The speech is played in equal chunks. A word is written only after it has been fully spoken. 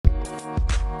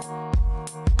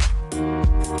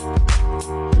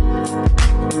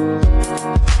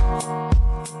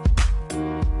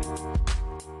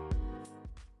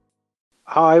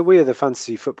Hi, we are the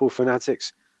Fantasy Football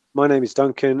Fanatics. My name is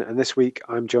Duncan, and this week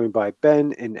I'm joined by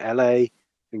Ben in LA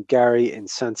and Gary in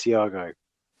Santiago.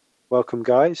 Welcome,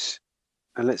 guys,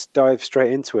 and let's dive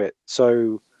straight into it.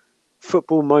 So,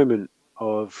 football moment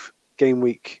of game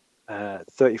week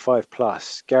 35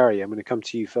 plus. Gary, I'm going to come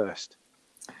to you first.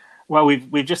 Well,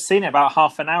 we've just seen it about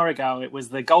half an hour ago. It was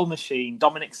the goal machine,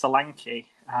 Dominic Solanke,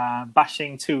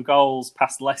 bashing 2 goals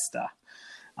past Leicester.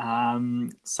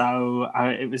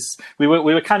 It was we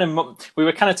were kind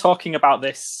of talking about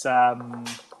this on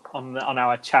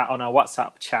our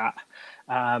WhatsApp chat,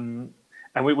 and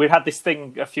we had this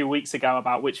thing a few weeks ago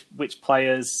about which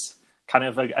players kind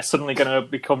of are suddenly going to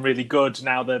become really good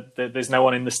now that there's no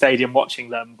one in the stadium watching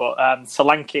them. But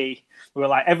Solanke, we were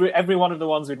like every one of the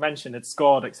ones we'd mentioned had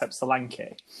scored except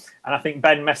Solanke, and I think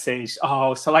Ben messaged,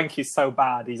 "Oh, Solanke's so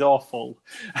bad, he's awful."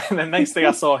 And then next thing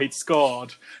I saw, he'd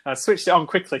scored. I switched it on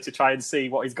quickly to try and see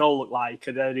what his goal looked like,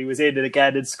 and then he was in it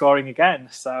again and scoring again.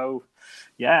 So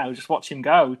yeah, I just watch him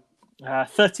go.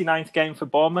 39th game for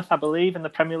Bournemouth, I believe, in the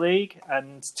Premier League,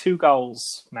 and 2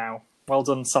 goals now. Well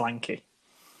done, Solanke.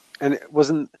 And it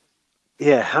wasn't,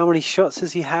 how many shots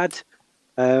has he had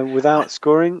without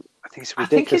scoring? I think it's a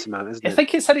ridiculous amount, isn't it? I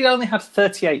think it said he only had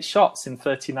 38 shots in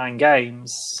 39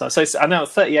 games. So I know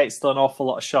 38 is still an awful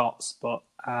lot of shots, but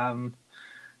well,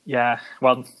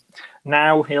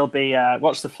 now he'll be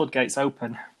watch the floodgates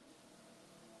open.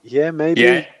 Yeah, maybe.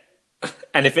 Yeah,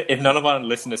 and if none of our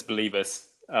listeners believe us,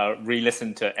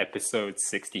 re-listen to episode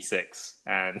 66,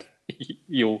 and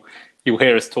you'll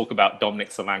hear us talk about Dominic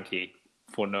Solanke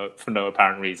for no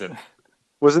apparent reason.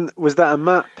 Was that a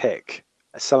Matt pick?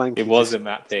 Solanke. It was a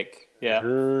Matt pick. Yeah.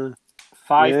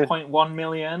 5.1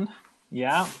 million.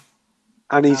 Yeah.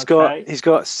 And he's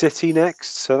got City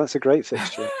next, so that's a great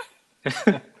fixture.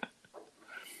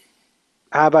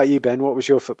 How about you, Ben? What was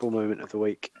your football moment of the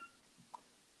week?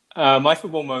 My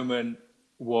football moment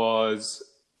was,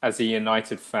 as a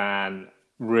United fan,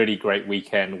 really great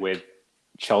weekend with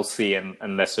Chelsea and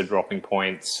Leicester dropping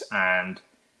points, and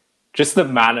just the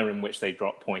manner in which they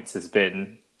dropped points has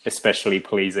been especially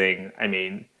pleasing. I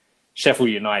mean,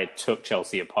 Sheffield United took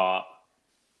Chelsea apart,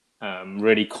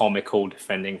 really comical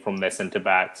defending from their centre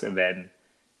backs, and then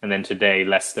today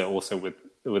Leicester also with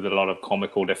a lot of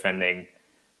comical defending.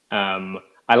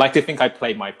 I like to think I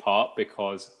played my part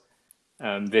because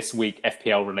this week,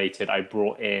 FPL related, I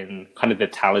brought in kind of the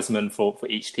talisman for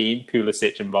each team,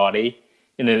 Pulisic and Vardy,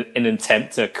 in an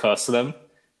attempt to curse them.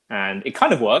 And it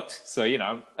kind of worked. So,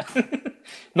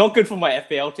 not good for my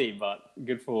FPL team, but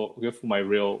good for my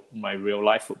real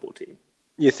life football team.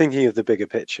 You're thinking of the bigger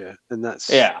picture, and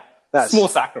that's small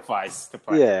sacrifice to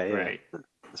play. Yeah, really.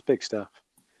 That's big stuff.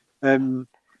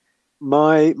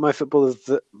 My football of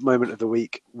the moment of the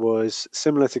week was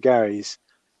similar to Gary's,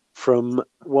 from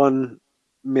one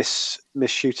miss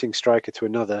shooting striker to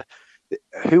another.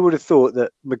 Who would have thought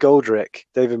that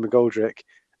David McGoldrick,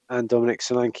 and Dominic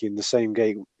Solanke in the same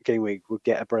game week would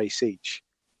get a brace each?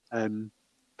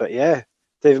 But yeah,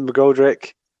 David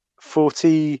McGoldrick,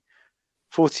 42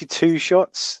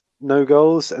 shots, no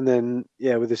goals, and then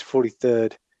with his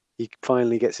 43rd, he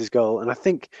finally gets his goal. And I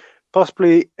think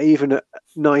possibly even a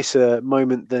nicer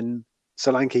moment than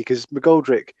Solanke, because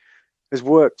McGoldrick has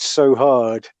worked so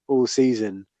hard all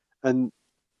season, and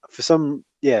for some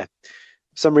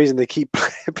reason they keep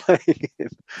playing him,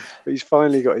 but he's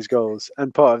finally got his goals,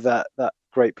 and part of that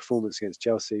great performance against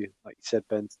Chelsea, like you said,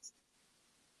 Ben.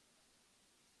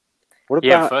 What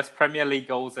about first Premier League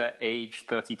goals at age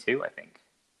 32, I think.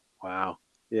 Wow.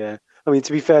 Yeah. I mean,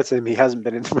 to be fair to him, he hasn't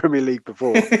been in the Premier League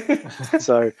before,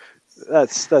 so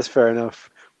that's fair enough.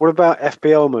 What about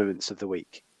FPL moments of the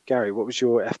week, Gary? What was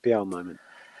your FPL moment?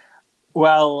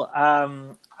 Well,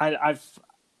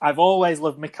 I've always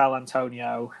loved Mikel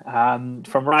Antonio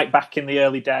from right back in the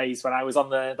early days when I was on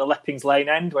the Leppings Lane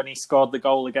end when he scored the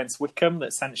goal against Wickham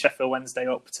that sent Sheffield Wednesday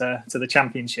up to the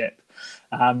Championship.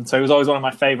 So he was always one of my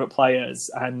favourite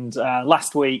players. And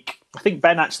last week, I think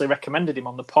Ben actually recommended him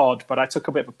on the pod, but I took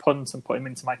a bit of a punt and put him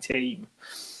into my team.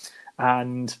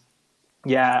 And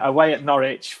away at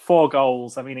Norwich, 4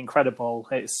 goals. I mean, incredible.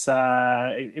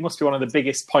 It must be one of the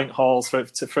biggest point hauls for a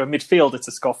midfielder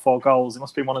to score 4 goals. It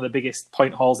must be one of the biggest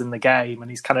point hauls in the game.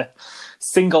 And he's kind of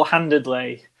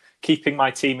single-handedly keeping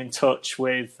my team in touch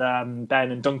with Ben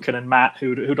and Duncan and Matt,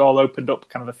 who'd all opened up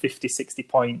kind of a 50,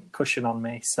 60-point cushion on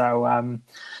me. So, I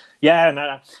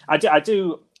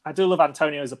do love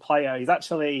Antonio as a player.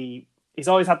 He's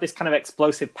always had this kind of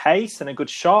explosive pace and a good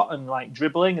shot and like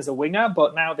dribbling as a winger,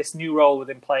 but now this new role with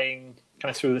him playing kind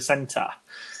of through the centre,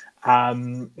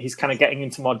 he's kind of getting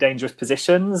into more dangerous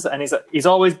positions, and he's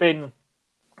always been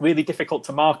really difficult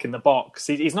to mark in the box.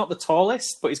 He's not the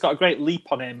tallest, but he's got a great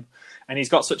leap on him, and he's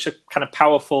got such a kind of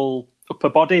powerful upper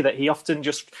body that he often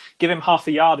just give him half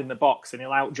a yard in the box and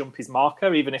he'll out jump his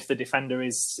marker, even if the defender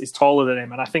is taller than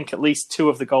him. And I think at least 2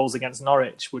 of the goals against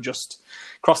Norwich were just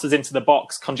crosses into the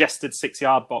box, congested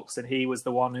 6-yard box, and he was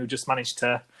the one who just managed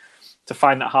to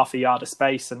find that half a yard of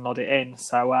space and nod it in.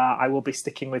 So I will be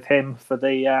sticking with him for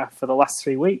the last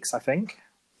 3 weeks, I think.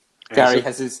 Gary,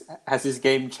 has his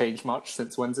game changed much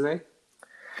since Wednesday?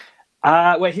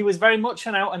 Well, he was very much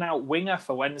an out-and-out winger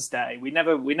for Wednesday. We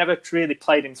never really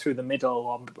played him through the middle,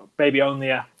 or maybe only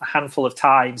a handful of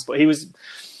times. But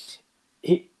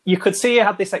you could see he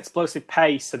had this explosive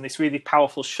pace and this really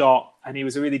powerful shot, and he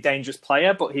was a really dangerous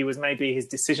player. But his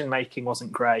decision-making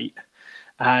wasn't great,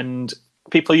 and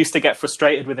people used to get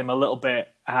frustrated with him a little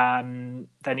bit. Then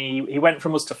he went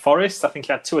from us to Forest. I think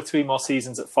he had 2 or 3 more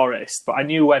seasons at Forest. But I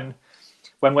knew when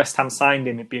West Ham signed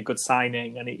him, it'd be a good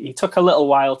signing. And he took a little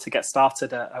while to get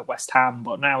started at West Ham.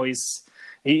 But now he's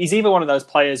either one of those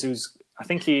players I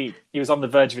think he was on the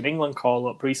verge of an England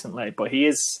call-up recently. But he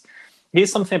is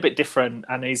something a bit different.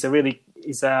 And as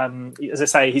I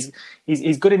say,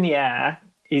 he's good in the air.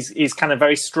 He's kind of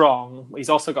very strong. He's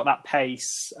also got that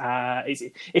pace.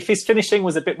 If his finishing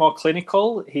was a bit more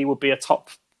clinical, he would be a top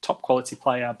quality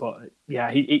player. But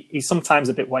yeah, he's sometimes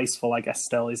a bit wasteful, I guess,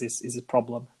 still is his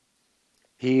problem.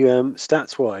 He,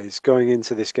 stats-wise, going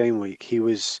into this game week, he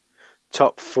was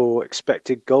top for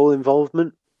expected goal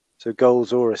involvement, so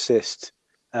goals or assists,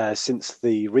 since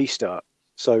the restart.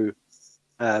 So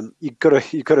you've got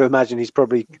to imagine he's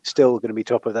probably still going to be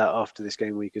top of that after this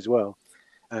game week as well.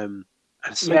 And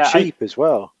so cheap as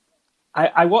well.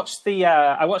 I watched the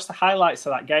highlights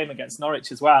of that game against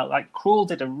Norwich as well. Like, Krul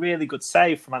did a really good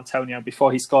save from Antonio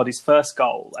before he scored his first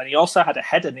goal, and he also had a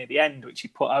header near the end which he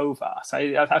put over. So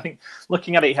I think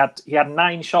looking at it, he had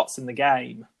 9 shots in the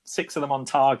game, 6 of them on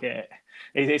target.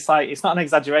 It's not an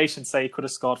exaggeration to say he could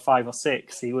have scored 5 or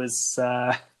 6. He was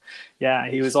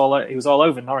he was all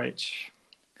over Norwich.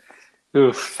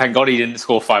 Oof, thank God he didn't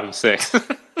score 5 or 6.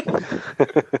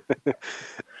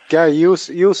 Gary, you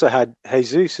also had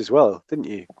Jesus as well, didn't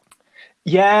you?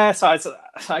 Yeah, so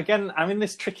again, I'm in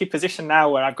this tricky position now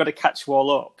where I've got to catch you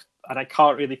all up, and I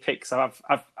can't really pick. So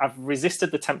I've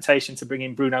resisted the temptation to bring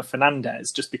in Bruno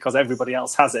Fernandes just because everybody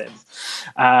else has him.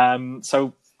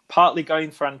 So partly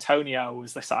going for Antonio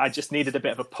was this. I just needed a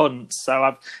bit of a punt,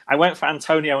 so I went for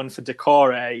Antonio and for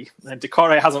Decore. And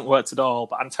Decore hasn't worked at all,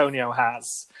 but Antonio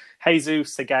has.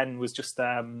 Jesus again was just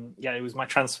it was my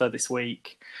transfer this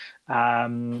week. So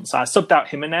I subbed out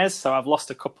Jimenez, so I've lost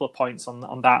a couple of points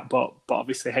on that, but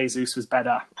obviously Jesus was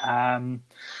better. And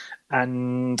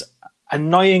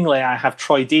annoyingly, I have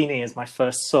Troy Deeney as my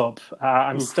first sub.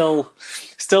 I'm still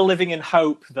living in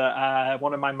hope that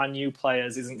one of my Man U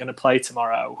players isn't going to play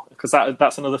tomorrow, because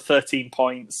that's another 13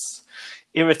 points.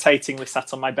 Irritatingly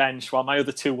sat on my bench while my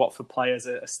other 2 Watford players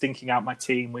are stinking out my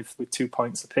team with 2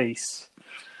 points apiece.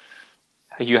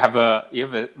 You have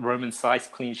a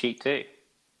Roman-sized clean sheet too.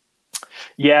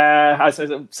 Yeah,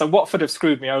 so Watford have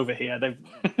screwed me over here.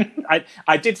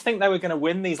 I did think they were going to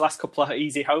win these last couple of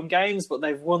easy home games, but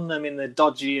they've won them in the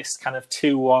dodgiest kind of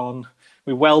 2-1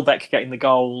 with Welbeck getting the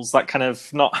goals. That kind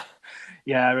of not,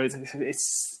 yeah,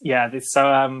 it's yeah.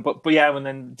 So, but yeah, and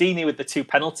then Deeney with the 2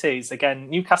 penalties again.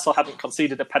 Newcastle hadn't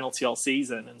conceded a penalty all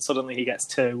season, and suddenly he gets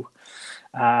 2.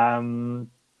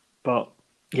 But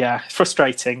yeah,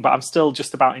 frustrating. But I'm still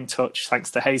just about in touch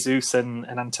thanks to Jesus and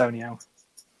Antonio.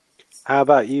 How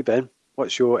about you, Ben?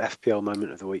 What's your FPL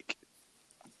moment of the week?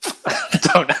 I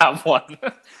don't have one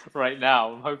right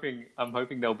now. I'm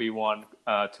hoping there'll be one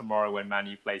tomorrow when Man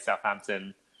U play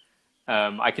Southampton.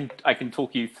 I can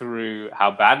talk you through how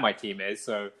bad my team is.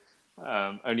 So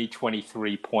only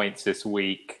 23 points this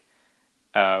week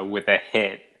with a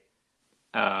hit.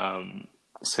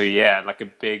 So yeah, like a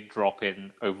big drop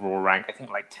in overall rank. I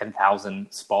think like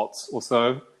 10,000 spots or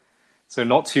so. So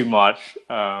not too much.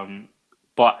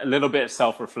 But a little bit of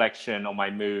self-reflection on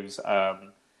my moves. I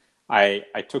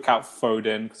took out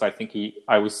Foden because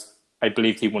I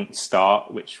believed he wouldn't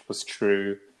start, which was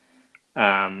true.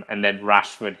 And then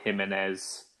Rashford,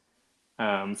 Jimenez,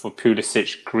 for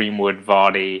Pulisic, Greenwood,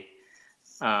 Vardy.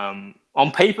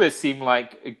 On paper, it seemed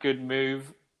like a good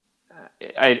move.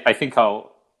 I think I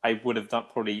would have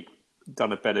probably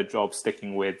done a better job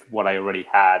sticking with what I already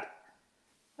had.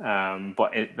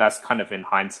 But that's kind of in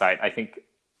hindsight. I think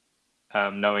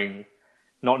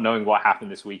not knowing what happened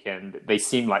this weekend, they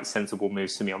seem like sensible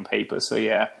moves to me on paper. So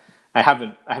yeah, I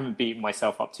haven't beaten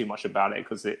myself up too much about it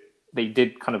because they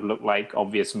did kind of look like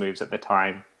obvious moves at the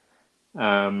time.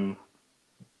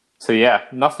 So yeah,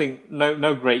 nothing,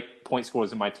 no great point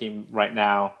scorers in my team right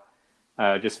now.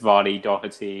 Just Vardy,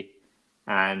 Doherty,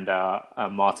 and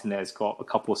Martinez got a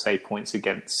couple of save points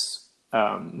against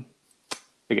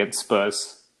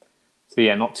Spurs. So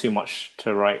yeah, not too much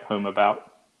to write home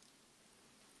about.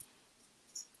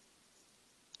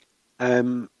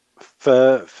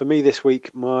 For me this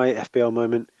week, my FPL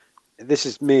moment. This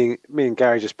is me and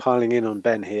Gary just piling in on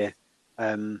Ben here.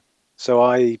 So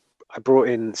I brought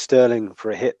in Sterling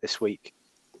for a hit this week.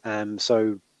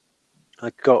 So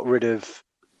I got rid of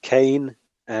Kane,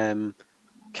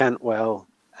 Cantwell,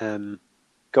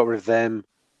 got rid of them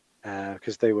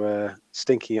because they were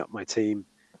stinking up my team.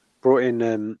 Brought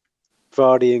in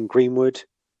Vardy and Greenwood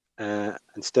and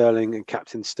Sterling and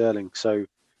captain Sterling. So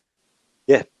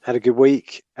yeah, had a good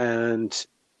week. And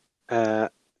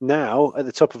now at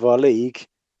the top of our league,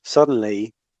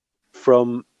 suddenly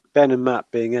from Ben and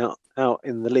Matt being out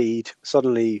in the lead,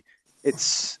 suddenly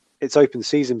it's open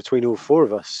season between all four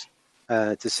of us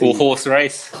to see. 4-horse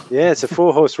race. Yeah, it's a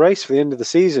 4-horse race for the end of the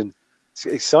season. It's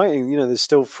exciting. You know, there's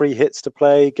still 3 hits to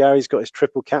play. Gary's got his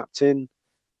triple captain.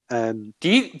 Do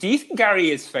you think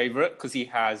Gary is favourite because he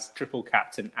has triple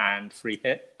captain and free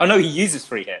hit? Oh no, he uses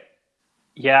free hit.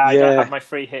 Yeah, I don't have my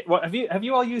free hit. What have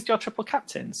you all used your triple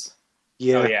captains?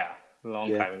 Yeah. Oh yeah, a long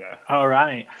time ago. All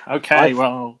right. Okay.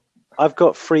 I've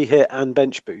got free hit and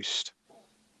bench boost.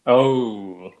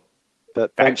 Oh.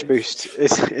 But bench boost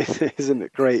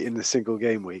isn't great in a single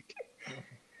game week.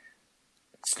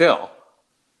 Still.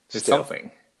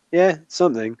 Something. Yeah,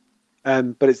 something.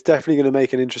 But it's definitely going to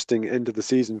make an interesting end of the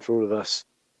season for all of us.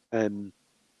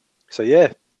 So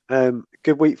yeah,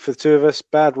 good week for the two of us,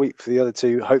 bad week for the other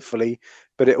two, hopefully.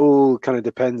 But it all kind of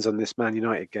depends on this Man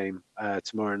United game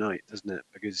tomorrow night, doesn't it?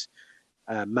 Because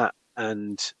Matt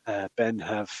and Ben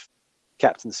have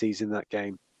captaincies in that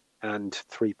game and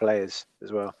 3 players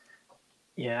as well.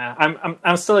 Yeah,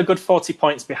 I'm still a good 40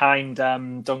 points behind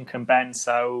Duncan Ben,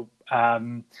 so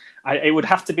it would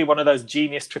have to be one of those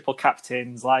genius triple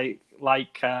captains like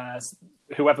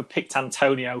whoever picked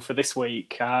Antonio for this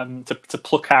week to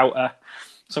pluck out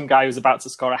some guy who's about to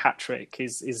score a hat trick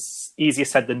is easier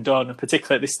said than done,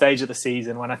 particularly at this stage of the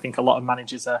season when I think a lot of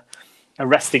managers are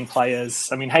resting players.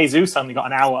 I mean, Jesus only got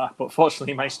an hour, but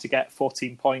fortunately he managed to get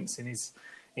 14 points in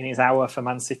his hour for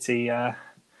Man City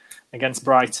against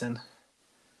Brighton.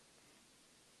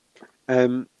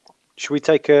 Should we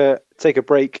take a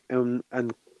break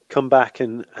and come back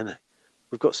and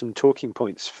we've got some talking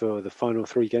points for the final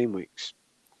 3 game weeks.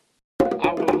 I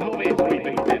will love it, love it.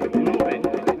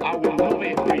 I will love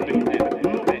it, love it.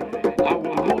 I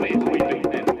will love it,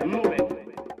 love it.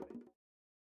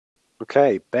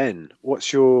 Okay, Ben,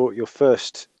 what's your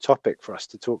first topic for us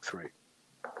to talk through?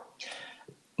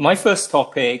 My first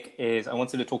topic is I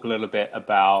wanted to talk a little bit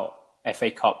about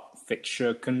FA Cup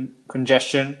fixture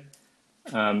congestion.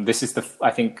 This is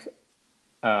I think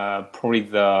probably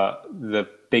the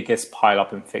biggest pile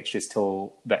up in fixtures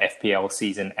till the FPL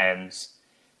season ends,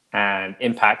 and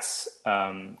impacts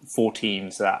 4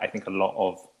 teams that I think a lot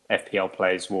of FPL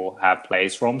players will have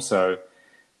plays from. So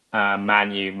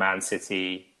Man U, Man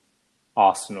City,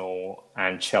 Arsenal,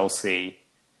 and Chelsea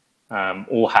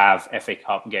all have FA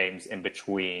Cup games in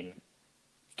between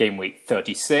game week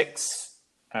 36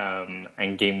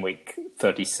 and game week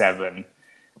 37.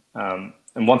 And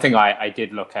one thing I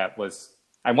did look at was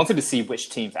I wanted to see which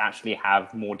teams actually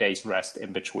have more days rest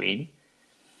in between.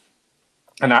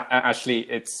 And actually,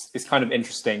 it's kind of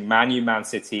interesting. Man U, Man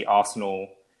City, Arsenal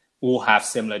all have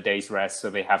similar days rest. So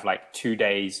they have like 2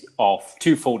 days off,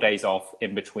 2 full days off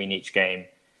in between each game,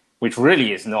 which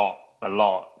really is not a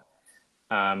lot.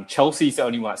 Chelsea's the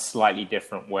only one that's slightly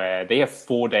different, where they have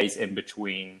 4 days in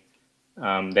between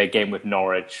their game with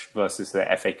Norwich versus the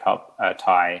FA Cup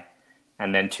tie,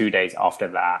 and then 2 days after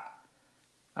that.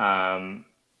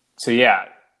 So yeah,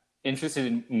 interested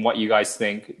in what you guys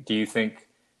think. Do you think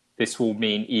this will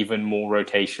mean even more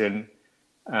rotation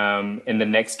in the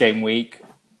next game week?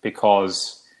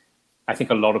 Because I think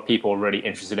a lot of people are really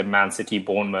interested in Man City,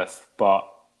 Bournemouth, but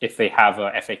if they have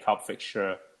a FA Cup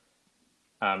fixture,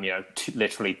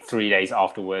 literally 3 days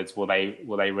afterwards, will they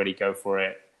really go for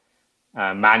it?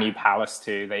 Man U, Palace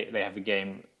too. They have a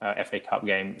game, FA Cup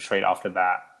game straight after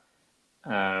that.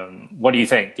 What do you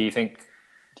think? Do you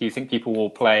think people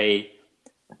will play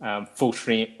full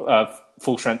strength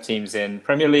teams in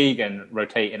Premier League and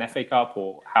rotate in FA Cup,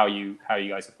 or how are you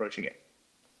guys approaching it?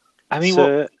 I mean,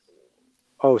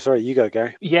 sorry, you go,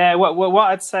 Gary. Yeah, what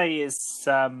I'd say is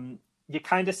you're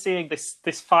kind of seeing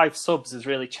this 5 subs has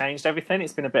really changed everything.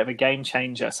 It's been a bit of a game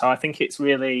changer. So I think it's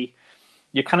really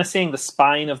you're kind of seeing the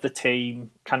spine of the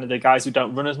team, kind of the guys who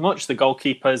don't run as much, the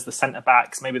goalkeepers, the centre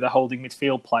backs, maybe the holding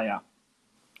midfield player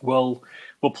will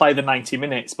play the 90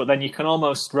 minutes, but then you can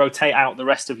almost rotate out the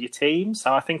rest of your team.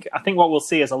 So I think what we'll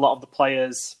see is a lot of the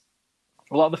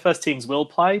first teams will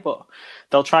play, but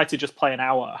they'll try to just play an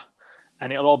hour,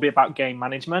 and it'll all be about game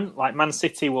management. Like Man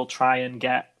City will try and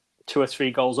get 2 or 3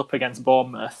 goals up against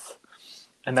Bournemouth,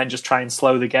 and then just try and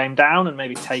slow the game down and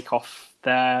maybe take off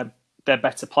their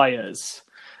better players.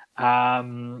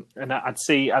 And I'd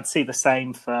see the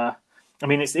same for. I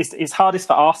mean, it's hardest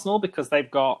for Arsenal because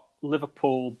they've got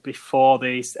Liverpool before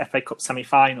the FA Cup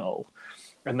semi-final,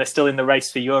 and they're still in the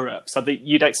race for Europe. So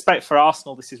you'd expect for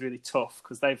Arsenal this is really tough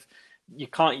because you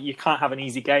can't have an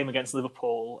easy game against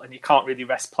Liverpool, and you can't really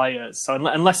rest players. So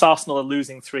unless Arsenal are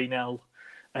losing 3-0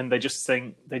 and they just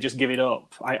give it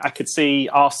up, I could see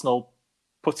Arsenal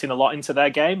putting a lot into their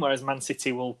game, whereas Man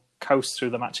City will coast through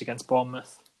the match against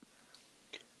Bournemouth.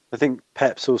 I think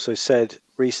Pep's also said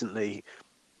recently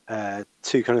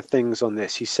 2 kind of things on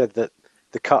this. He said that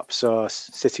the cups are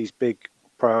City's big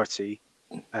priority.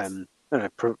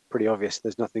 Pretty obvious.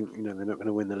 There's nothing, they're not going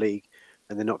to win the league,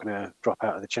 and they're not going to drop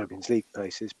out of the Champions League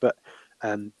places. But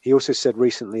he also said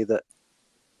recently that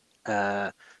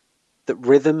that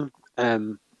rhythm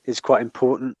is quite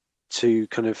important to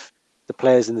kind of the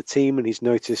players in the team, and he's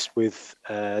noticed with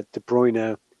De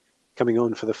Bruyne coming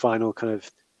on for the final kind of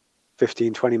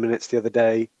 15-20 minutes the other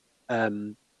day,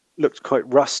 looked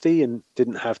quite rusty and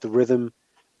didn't have the rhythm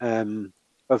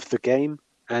of the game.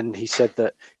 And he said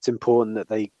that it's important that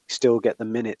they still get the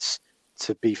minutes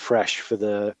to be fresh for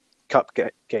the cup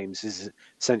games, is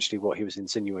essentially what he was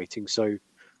insinuating. So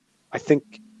I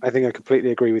think I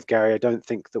completely agree with Gary. I don't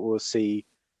think that we'll see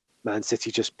Man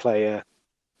City just play an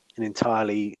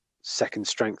entirely second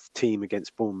strength team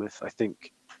against Bournemouth. I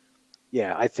think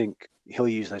he'll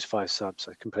use those 5 subs.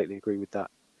 I completely agree with that.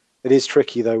 It is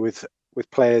tricky though with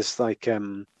players like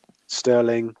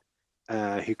Sterling,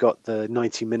 who got the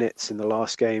 90 minutes in the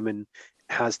last game, and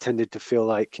has tended to feel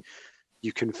like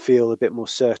you can feel a bit more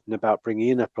certain about bringing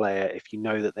in a player if you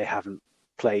know that they haven't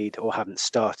played or haven't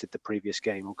started the previous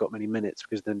game or got many minutes,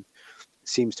 because then it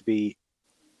seems to be,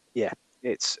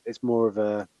 it's more of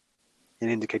an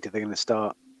indicator they're going to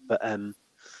start. But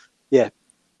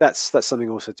that's something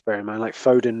also to bear in mind. Like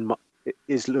Foden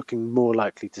is looking more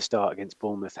likely to start against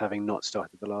Bournemouth, having not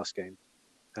started the last game.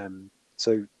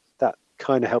 So that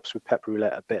kind of helps with Pep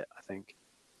Roulette a bit, I think.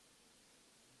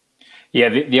 Yeah,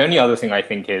 the only other thing I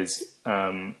think is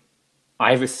I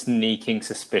have a sneaking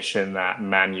suspicion that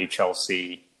Man U,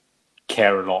 Chelsea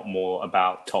care a lot more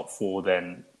about top 4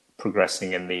 than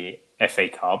progressing in the FA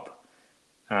Cup.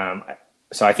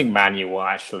 So I think Man U will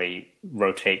actually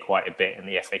rotate quite a bit in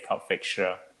the FA Cup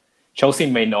fixture. Chelsea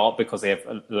may not because they have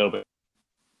a little bit.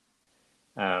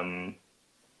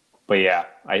 But yeah,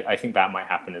 I think that might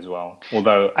happen as well.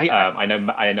 Although I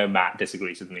know Matt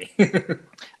disagrees with me.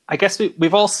 I guess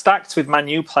we've all stacked with Man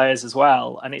U players as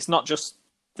well, and it's not just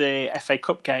the FA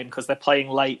Cup game because they're playing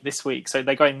late this week. So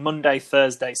they're going Monday,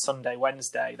 Thursday, Sunday,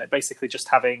 Wednesday. They're basically just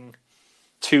having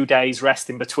 2 days rest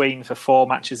in between for 4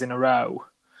 matches in a row.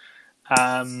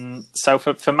 So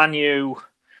for Man U,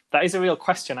 that is a real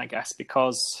question, I guess,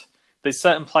 because there's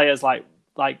certain players like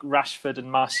Rashford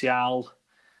and Martial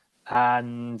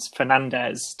and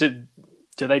Fernandes.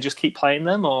 Do they just keep playing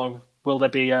them, or will there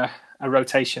be a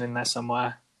rotation in there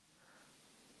somewhere?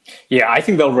 Yeah, I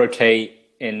think they'll rotate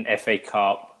in FA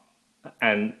Cup,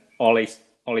 and Ole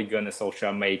Gunnar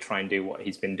Solskjaer may try and do what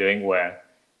he's been doing, where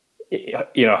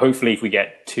hopefully if we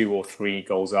get 2 or 3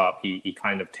 goals up, he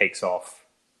kind of takes off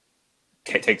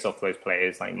those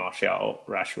players like Martial,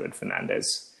 Rashford,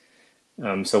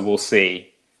 Fernandes. So we'll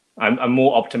see. I'm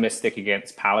more optimistic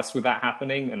against Palace with that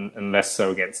happening, and less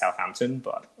so against Southampton.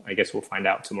 But I guess we'll find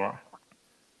out tomorrow.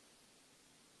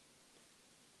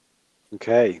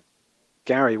 Okay,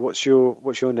 Gary, what's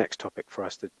your next topic for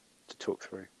us to talk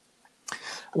through?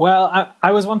 Well,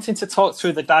 I was wanting to talk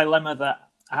through the dilemma that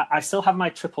I still have my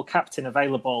triple captain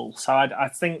available. So I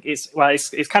think it's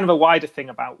kind of a wider thing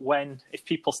about if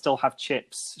people still have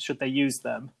chips, should they use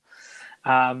them?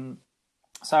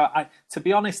 So to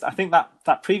be honest, I think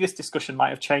that previous discussion might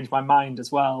have changed my mind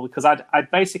as well, because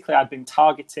I'd been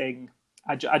targeting.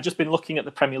 I'd just been looking at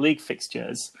the Premier League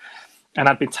fixtures, and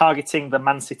I'd been targeting the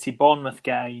Man City Bournemouth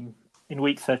game in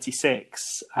week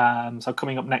 36. So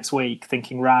coming up next week,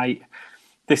 thinking, right,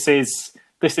 this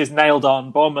is nailed on.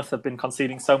 Bournemouth have been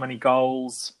conceding so many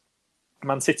goals.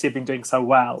 Man City have been doing so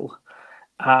well,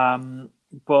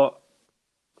 but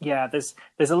yeah, there's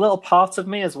a little part of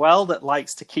me as well that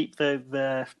likes to keep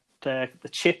the the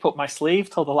chip up my sleeve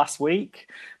till the last week,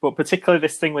 but particularly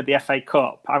this thing with the FA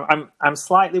Cup, I'm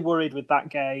slightly worried with that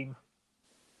game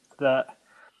that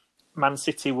Man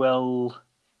City will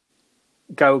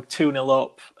go 2-0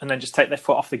 up and then just take their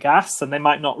foot off the gas, and they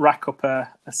might not rack up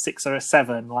a 6 or a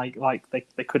 7 like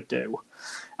they could do.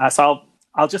 So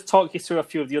I'll just talk you through a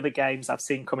few of the other games I've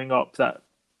seen coming up.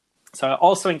 So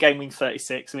also in game week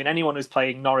 36, I mean, anyone who's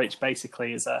playing Norwich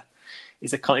basically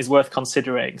is worth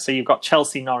considering. So you've got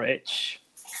Chelsea Norwich.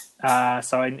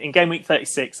 So in game week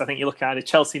 36, I think you're looking at either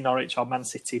Chelsea Norwich or Man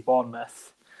City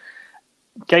Bournemouth.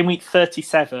 Game week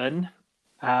 37,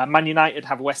 Man United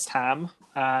have West Ham,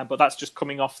 but that's just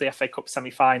coming off the FA Cup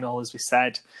semi-final, as we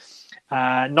said.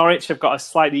 Norwich have got a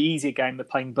slightly easier game. They're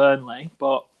playing Burnley,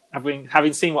 but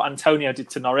having seen what Antonio did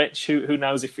to Norwich, who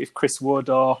knows if Chris Wood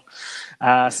or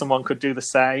someone could do the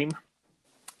same.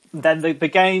 Then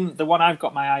the one I've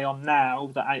got my eye on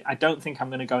now that I don't think I'm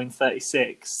going to go in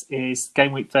 36 is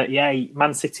game week 38,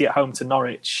 Man City at home to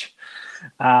Norwich.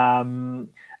 And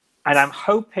I'm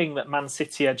hoping that Man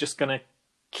City are just going to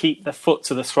keep their foot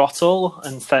to the throttle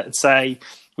and say,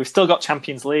 we've still got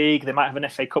Champions League. They might have an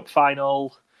FA Cup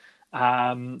final.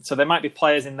 So there might be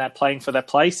players in there playing for their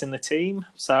place in the team.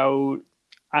 So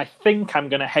I think I'm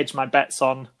going to hedge my bets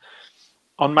on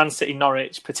Man City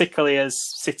Norwich, particularly as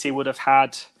City would have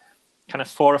had kind of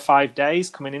 4 or 5 days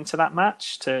coming into that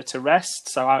match to rest.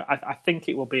 So I think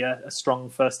it will be a strong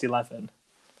first 11.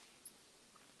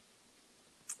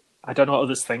 I don't know what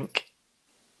others think.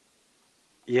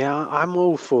 Yeah, I'm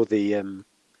all for the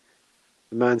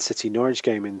Man City Norwich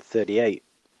game in 38.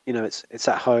 You know, it's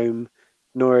at home.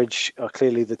 Norwich are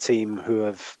clearly the team who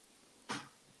have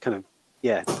kind of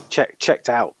checked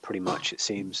out pretty much, it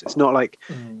seems. It's not like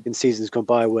in seasons gone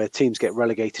by where teams get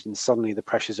relegated and suddenly the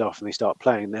pressure's off and they start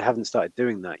playing. They haven't started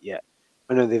doing that yet.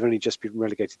 I know they've only just been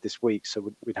relegated this week,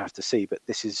 so we'd have to see. But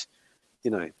this is,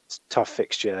 it's a tough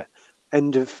fixture.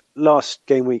 End of last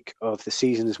game week of the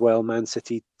season as well, Man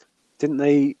City, didn't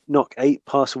they knock 8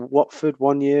 past Watford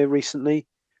one year recently?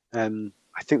 I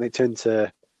think they tend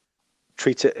to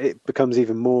treat it becomes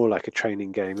even more like a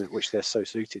training game, which they're so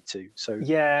suited to. So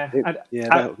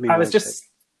I was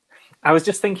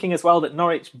just thinking as well that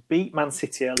Norwich beat Man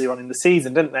City earlier on in the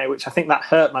season, didn't they? Which I think that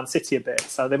hurt Man City a bit.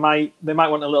 So they might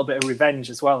want a little bit of revenge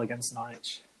as well against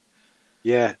Norwich.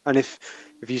 Yeah, and if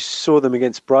you saw them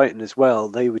against Brighton as well,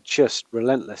 they were just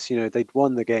relentless. They'd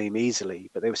won the game easily,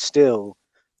 but they were still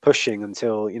pushing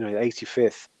until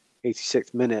 85th,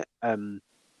 86th minute.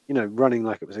 Running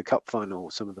like it was a cup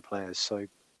final, some of the players. So,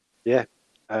 they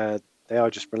are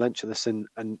just relentless,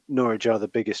 and Norwich are the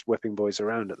biggest whipping boys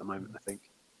around at the moment, I think.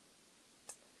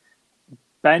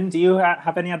 Ben, do you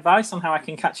have any advice on how I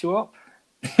can catch you up?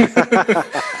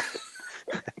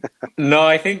 No,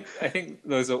 I think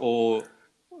those are all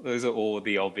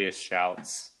the obvious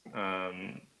shouts.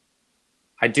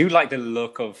 I do like the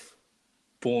look of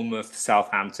Bournemouth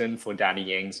Southampton for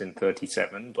Danny Ings in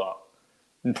 37, but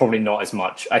probably not as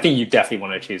much. I think you definitely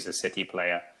want to choose a City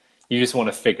player. You just want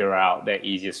to figure out their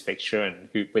easiest fixture and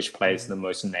which players are the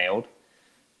most nailed.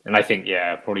 And I think,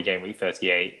 probably game week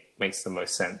 38 makes the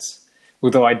most sense.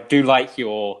 Although I do like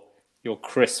your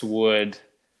Chris Wood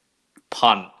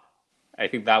punt. I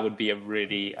think that would be a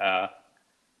really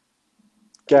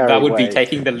that would be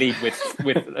taking the lead with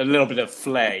a little bit of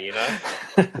flair.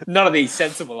 None of these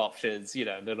sensible options.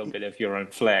 A little bit of your own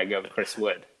flair. Go with Chris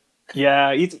Wood.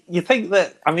 Yeah, you think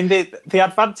that? I mean, the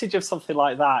advantage of something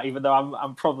like that, even though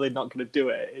I'm probably not going to do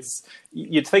it, is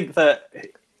you'd think that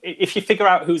if you figure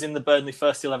out who's in the Burnley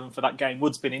first 11 for that game,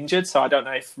 Wood's been injured, so I don't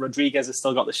know if Rodriguez has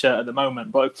still got the shirt at the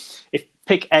moment. But if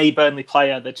pick a Burnley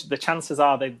player, the chances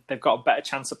are they've got a better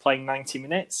chance of playing 90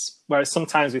 minutes. Whereas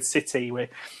sometimes with City, we're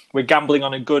gambling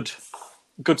on a good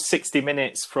 60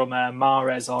 minutes from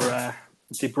Mahrez or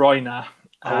De Bruyne.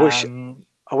 I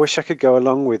wish I could go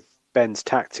along with Ben's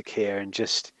tactic here and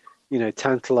just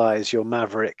tantalize your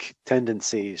maverick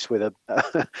tendencies with a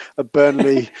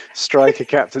Burnley striker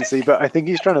captaincy, but I think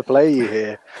he's trying to play you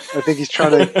here. I think he's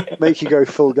trying to make you go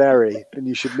full Gary, and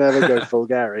you should never go full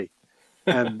Gary.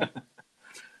 No,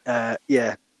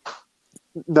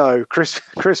 Chris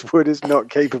Wood is not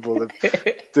capable of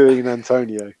doing an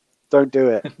Antonio. Don't do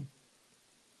it.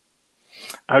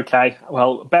 Okay,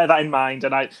 well, bear that in mind,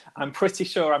 and I'm pretty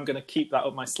sure I'm going to keep that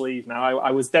up my sleeve now.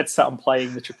 I was dead set on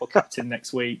playing the triple captain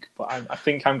next week, but I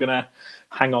think I'm going to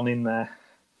hang on in there.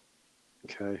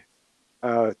 Okay.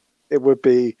 It would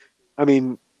be,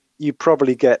 you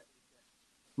probably get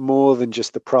more than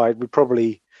just the pride. We'd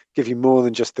probably give you more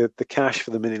than just the cash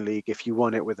for the mini league if you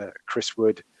won it with a Chris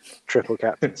Wood triple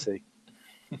captaincy.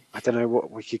 I don't know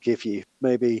what we could give you.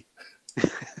 Maybe...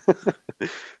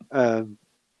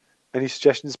 Any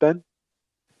suggestions, Ben?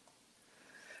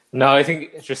 No, I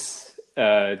think it's just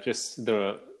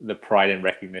the pride and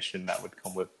recognition that would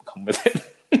come with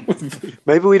it.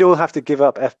 Maybe we'd all have to give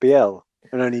up FBL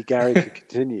and only Gary could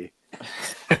continue.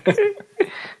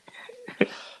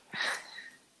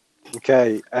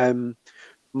 Okay.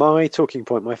 My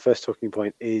first talking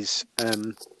point is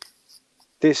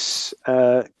this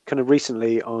kind of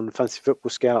recently on Fantasy Football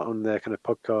Scout on their kind of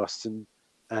podcasts and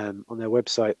on their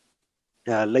website.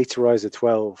 Laterizer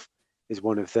 12 is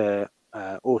one of their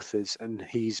authors, and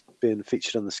he's been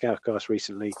featured on the Scoutcast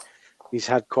recently. He's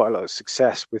had quite a lot of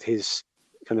success with his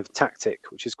kind of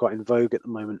tactic, which is quite in vogue at the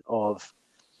moment. Of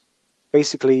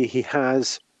basically, he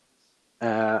has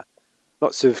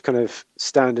lots of kind of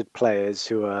standard players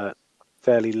who are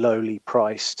fairly lowly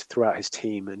priced throughout his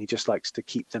team, and he just likes to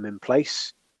keep them in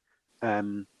place.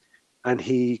 And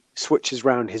he switches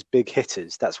around his big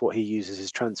hitters. That's what he uses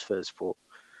his transfers for.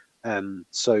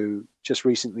 So just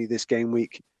recently this game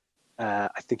week,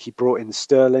 I think he brought in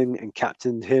Sterling and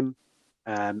captained him,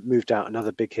 moved out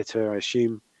another big hitter, I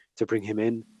assume, to bring him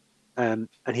in. And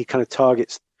he kind of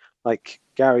targets, like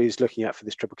Gary is looking at for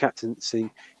this triple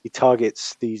captaincy, he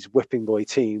targets these whipping boy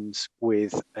teams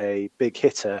with a big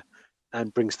hitter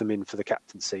and brings them in for the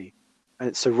captaincy.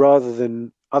 And so rather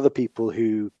than other people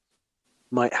who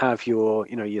might have your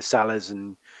Salahs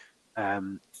and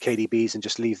KDBs and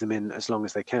just leave them in as long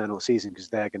as they can all season because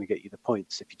they're going to get you the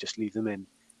points if you just leave them in.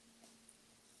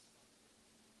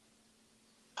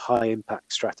 High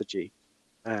impact strategy.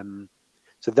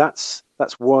 So that's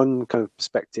one kind of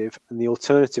perspective, and the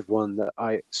alternative one that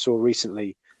I saw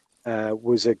recently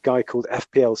was a guy called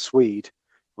FPL Swede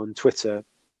on Twitter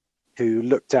who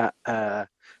looked at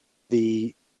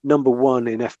the number one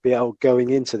in FPL going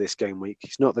into this game week.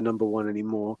 He's not the number one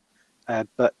anymore,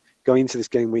 but going into this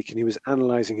game week, and he was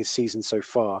analysing his season so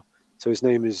far. So his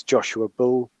name is Joshua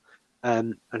Bull,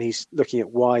 and he's looking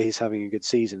at why he's having a good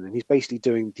season, and he's basically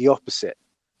doing the opposite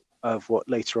of what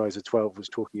Laterizer 12 was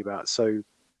talking about. So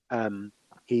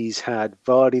he's had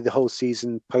Vardy the whole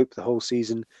season, Pope the whole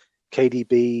season,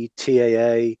 KDB,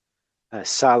 TAA,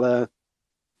 Salah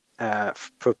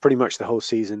for pretty much the whole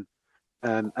season.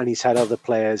 And he's had other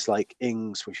players like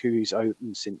Ings, who's owned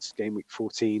since game week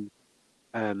 14,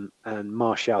 and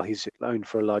Martial, he's owned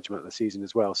for a large amount of the season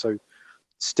as well. So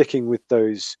sticking with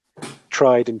those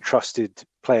tried and trusted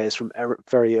players from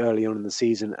very early on in the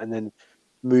season, and then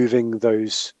moving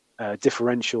those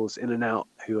differentials in and out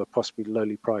who are possibly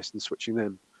lowly priced and switching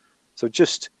them. So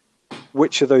just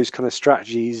which of those kind of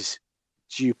strategies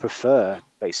do you prefer,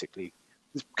 basically?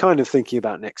 It's kind of thinking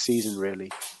about next season,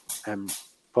 really,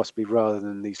 possibly rather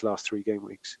than these last 3 game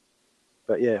weeks.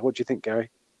 But yeah, what do you think, Gary?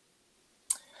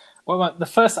 Well, the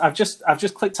first, I've just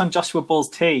clicked on Joshua Bull's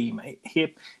team.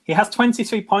 He has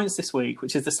 23 points this week,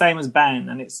 which is the same as Ben,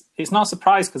 and it's not a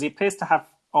surprise because he appears to have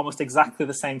almost exactly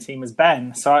the same team as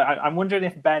Ben. So I'm wondering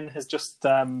if Ben has just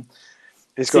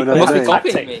he's got another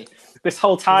tactic this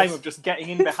whole time of just getting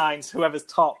in behind whoever's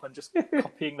top and just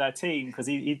copying their team, because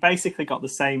he basically got the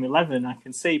same 11. I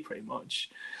can see pretty much.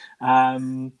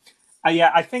 I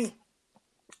think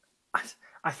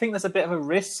there's a bit of a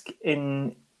risk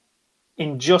in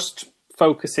just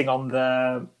focusing on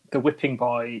the whipping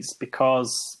boys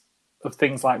because of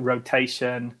things like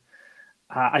rotation.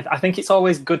 I think it's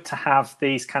always good to have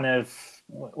these kind of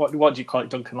what do you call it,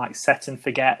 Duncan? Like set and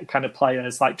forget kind of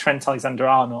players, like Trent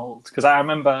Alexander-Arnold. Because I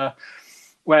remember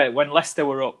when Leicester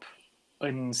were up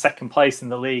in second place in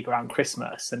the league around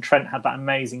Christmas, and Trent had that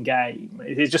amazing game.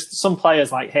 It's just some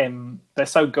players like him; they're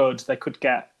so good they could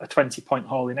get a 20-point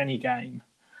haul in any game,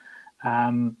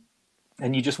 and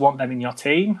you just want them in your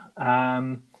team.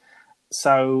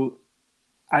 So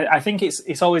I think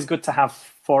it's always good to have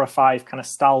 4 or 5 kind of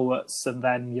stalwarts, and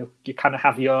then you kind of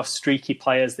have your streaky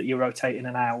players that you rotate in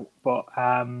and out. But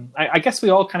I guess we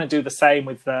all kind of do the same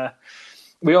with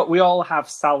we all have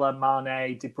Salah,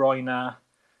 Mane, De Bruyne,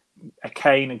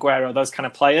 Kane, Aguero, those kind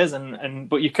of players,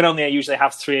 but you can only usually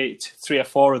have three or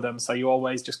 4 of them. So you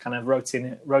always just kind of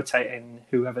rotating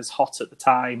whoever's hot at the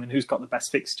time and who's got the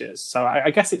best fixtures. So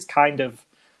I guess it's kind of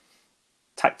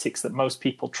tactics that most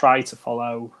people try to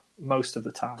follow most of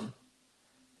the time.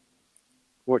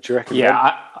 What do you reckon?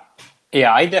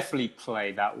 I definitely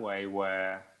play that way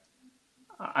where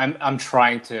I'm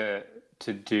trying to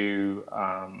do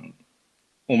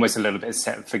almost a little bit of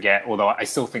set and forget, although I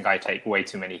still think I take way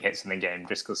too many hits in the game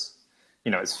just because,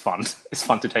 it's fun. It's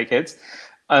fun to take hits.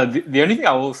 The only thing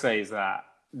I will say is that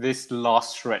this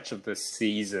last stretch of the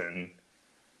season,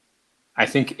 I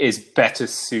think, is better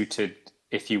suited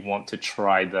if you want to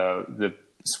try the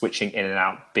switching in and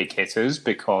out big hitters,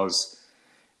 because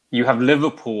you have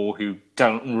Liverpool, who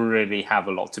don't really have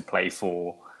a lot to play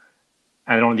for.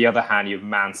 And on the other hand, you have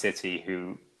Man City,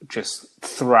 who just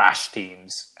thrash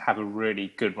teams, have a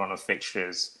really good run of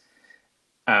fixtures.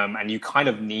 And you kind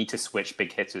of need to switch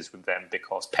big hitters with them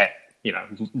because Pep,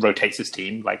 rotates his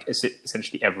team like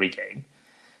essentially every game.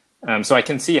 So I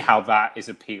can see how that is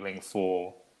appealing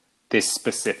for this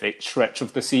specific stretch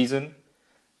of the season.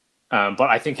 But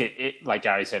I think it like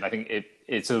Gary said, I think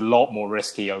it's a lot more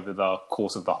risky over the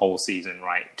course of the whole season,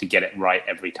 right? To get it right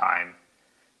every time,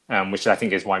 which I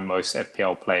think is why most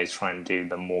FPL players try and do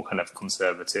the more kind of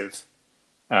conservative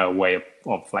way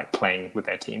of like playing with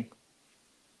their team.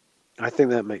 I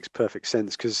think that makes perfect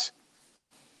sense because,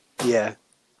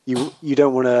 you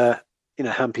don't want to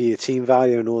hamper your team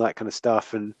value and all that kind of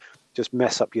stuff and just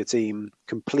mess up your team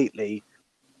completely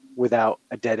without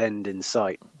a dead end in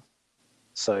sight.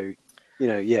 So,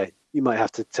 you might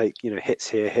have to take, hits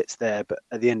here, hits there, but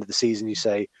at the end of the season, you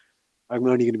say, I'm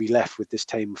only going to be left with this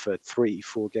team for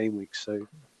 3-4 game weeks. So,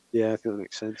 I think that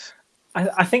makes sense.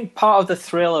 I think part of the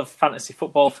thrill of fantasy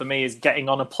football for me is getting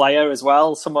on a player as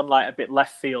well, someone like a bit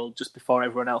left field just before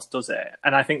everyone else does it.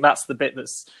 And I think that's the bit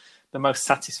that's the most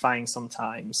satisfying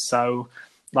sometimes. So,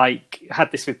 like, I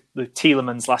had this with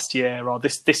Tielemans last year, or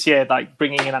this year, like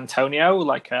bringing in Antonio.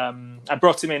 Like, I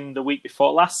brought him in the week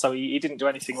before last, so he didn't do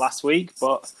anything last week.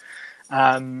 But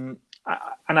and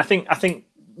I think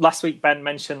last week Ben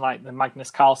mentioned like the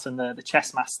Magnus Carlsen, the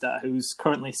chess master, who's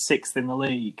currently 6th in the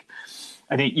league,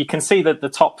 and you can see that the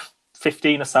top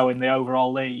 15 or so in the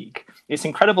overall league. It's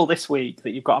incredible this week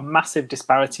that you've got a massive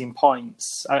disparity in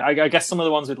points. I guess some of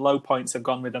the ones with low points have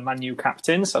gone with a Man U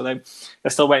captain, so they're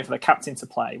still waiting for the captain to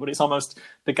play. But it's almost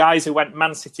the guys who went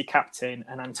Man City captain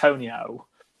and Antonio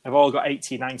have all got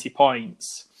 80, 90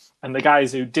 points. And the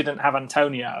guys who didn't have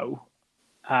Antonio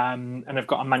and have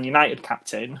got a Man United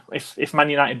captain, if Man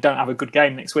United don't have a good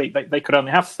game next week, they could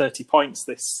only have 30 points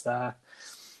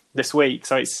this week.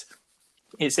 So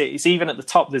it's even at the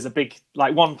top. There's a big,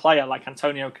 like one player like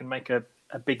Antonio can make a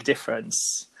big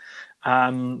difference.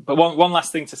 But one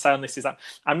last thing to say on this is that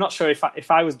I'm not sure if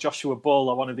I was Joshua Bull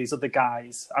or one of these other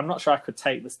guys, I'm not sure I could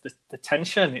take the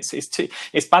tension.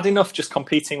 It's bad enough just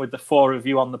competing with the 4 of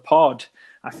you on the pod.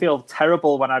 I feel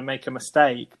terrible when I make a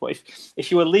mistake. But if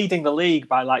you were leading the league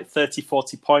by like 30,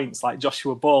 40 points like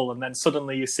Joshua Bull, and then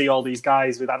suddenly you see all these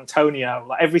guys with Antonio,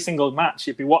 like every single match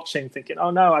you'd be watching thinking, oh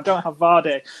no, I don't have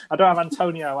Vardy, I don't have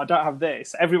Antonio, I don't have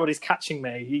this. Everybody's catching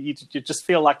me. You just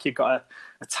feel like you've got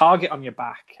a target on your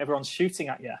back. Everyone's shooting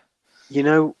at you.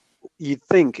 You'd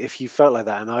think if you felt like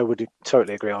that, and I would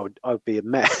totally agree, I would be a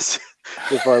mess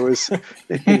if I was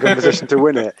in a position to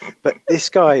win it. But this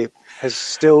guy has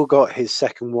still got his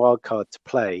second wild card to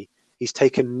play. He's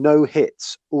taken no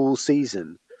hits all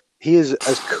season. He is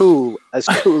as cool as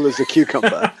a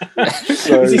cucumber.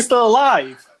 So, is he still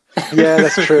alive? Yeah,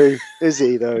 that's true. Is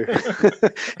he though?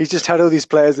 He's just had all these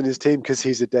players in his team because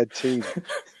he's a dead team.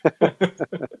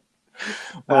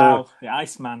 Wow, the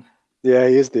Iceman. Yeah,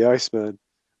 he is the Iceman.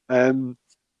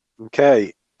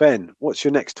 Okay, Ben, what's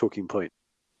your next talking point?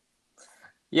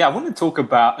 Yeah, I want to talk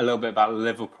a little bit about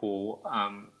Liverpool.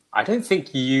 I don't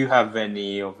think you have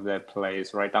any of their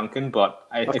players, right, Duncan? But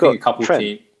I think a couple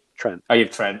teams. Trent. Oh, you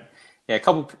have Trent. Yeah,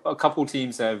 a couple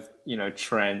teams have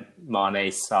Trent,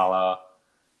 Mane, Salah,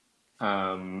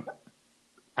 and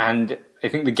I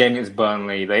think the game against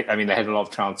Burnley. They had a lot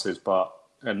of chances, but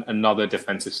another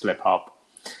defensive slip up.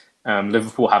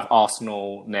 Liverpool have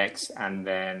Arsenal next and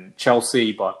then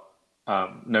Chelsea, but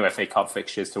no FA Cup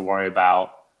fixtures to worry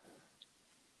about.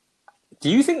 Do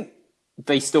you think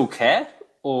they still care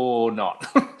or not?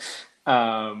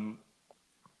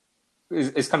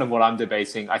 It's kind of what I'm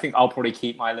debating. I think I'll probably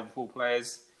keep my Liverpool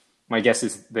players. My guess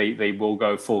is they will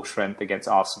go full strength against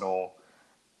Arsenal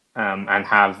and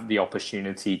have the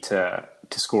opportunity to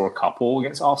score a couple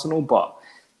against Arsenal, but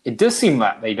it does seem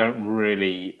like they don't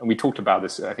really, and we talked about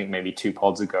this, I think maybe 2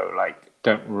 pods ago, like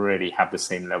don't really have the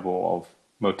same level of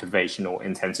motivational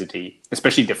intensity,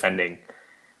 especially defending.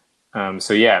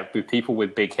 So yeah, with people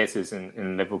with big hitters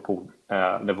in Liverpool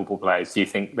players, do you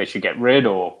think they should get rid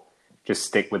or just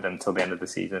stick with them till the end of the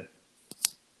season?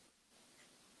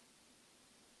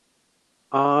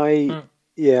 I'm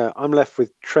left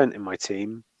with Trent in my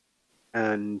team,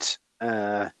 and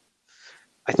I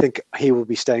think he will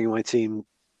be staying in my team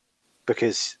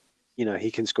because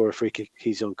he can score a free kick,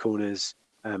 he's on corners,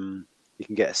 he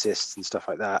can get assists and stuff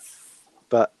like that.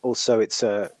 But also it's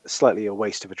slightly a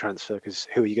waste of a transfer because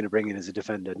who are you going to bring in as a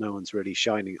defender? No one's really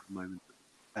shining at the moment.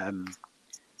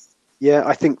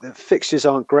 I think the fixtures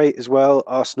aren't great as well.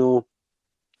 Arsenal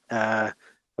have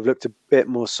looked a bit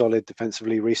more solid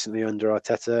defensively recently under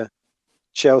Arteta.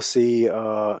 Chelsea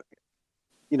are,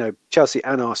 Chelsea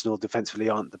and Arsenal defensively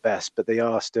aren't the best, but they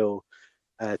are still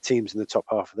teams in the top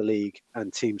half of the league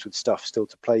and teams with stuff still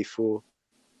to play for.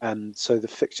 So the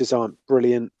fixtures aren't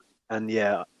brilliant. And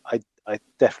yeah, I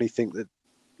definitely think that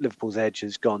Liverpool's edge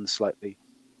has gone slightly.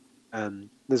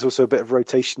 There's also a bit of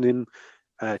rotation in.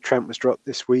 Trent was dropped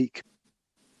this week.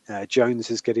 Jones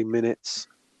is getting minutes.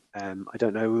 I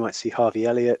don't know. We might see Harvey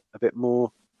Elliott a bit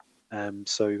more.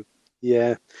 So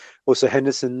yeah. Also,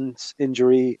 Henderson's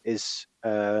injury is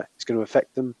going to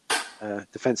affect them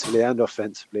defensively and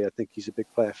offensively. I think he's a big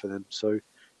player for them. So,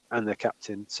 and their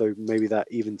captain. So maybe that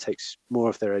even takes more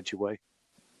of their edge away.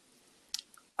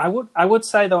 I would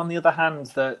say though, on the other hand,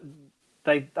 that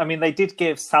they did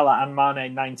give Salah and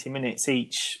Mane 90 minutes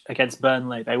each against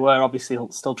Burnley. They were obviously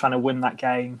still trying to win that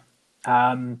game.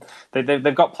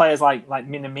 They've got players like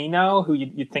Minamino, who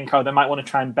you'd think, they might want to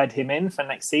try and bed him in for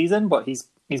next season, but he's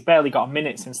barely got a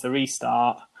minute since the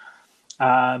restart.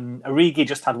 Origi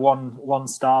just had one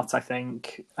start, I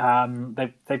think.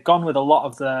 They've gone with a lot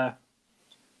of the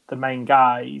main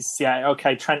guys. Yeah,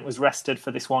 okay, Trent was rested for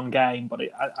this one game, but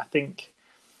I think,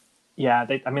 yeah,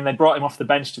 they brought him off the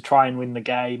bench to try and win the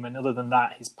game, and other than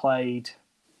that, he's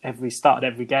started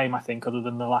every game, I think, other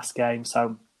than the last game.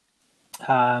 So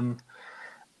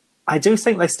I do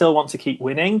think they still want to keep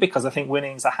winning, because I think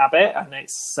winning's a habit, and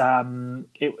it's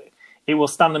it will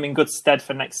stand them in good stead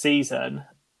for next season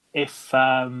if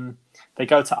they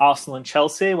go to Arsenal and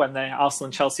Chelsea when Arsenal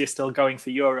and Chelsea are still going for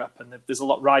Europe, and there's a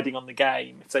lot riding on the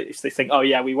game. If they think, oh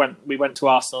yeah, we went to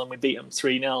Arsenal and we beat them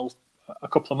 3-0 a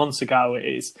couple of months ago,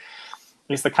 it's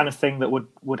the kind of thing that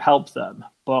would help them.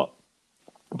 But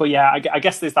yeah, I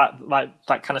guess there's that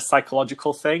kind of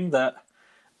psychological thing that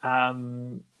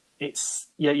it's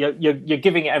you're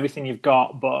giving it everything you've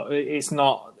got, but it's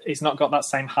not got that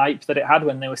same hype that it had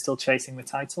when they were still chasing the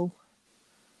title.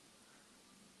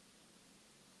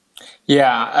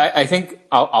 Yeah, I think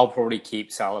I'll probably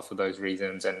keep Salah for those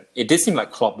reasons, and it did seem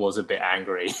like Klopp was a bit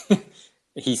angry.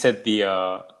 He said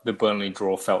the Burnley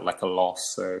draw felt like a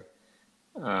loss. So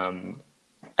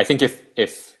I think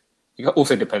if it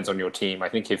also depends on your team. I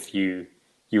think if you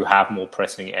have more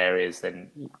pressing areas,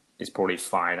 then it's probably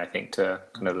fine, I think, to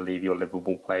kind of leave your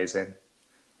Liverpool players in.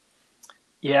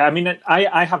 Yeah,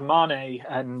 I have Mane,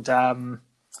 and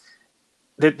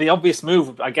the obvious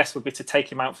move, I guess, would be to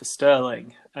take him out for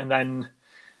Sterling, and then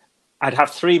I'd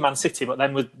have 3 Man City, but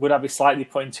then would I be slightly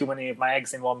putting too many of my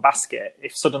eggs in one basket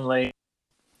if suddenly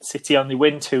City only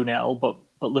win 2-0, but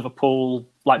Liverpool,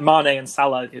 like Mane and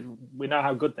Salah, we know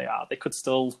how good they are. They could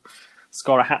still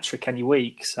score a hat-trick any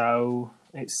week, so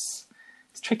it's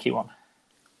a tricky one.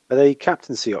 Are they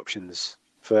captaincy options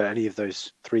for any of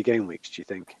those 3 game weeks, do you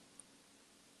think?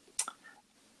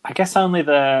 I guess only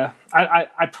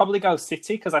I'd probably go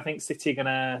City, because I think City are going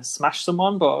to smash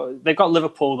someone, but they've got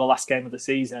Liverpool the last game of the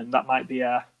season. That might be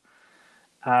a...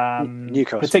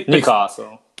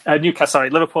 Newcastle. Sorry,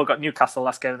 Liverpool got Newcastle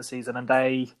last game of the season, and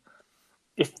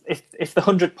if the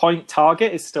 100-point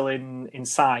target is still in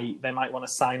sight, they might want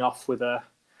to sign off with a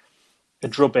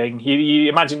drubbing. You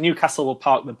imagine Newcastle will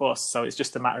park the bus, so it's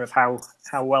just a matter of how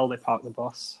well they park the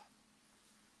bus.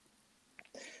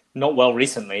 Not well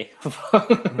recently.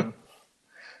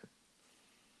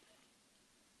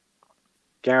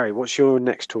 Gary, what's your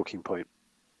next talking point?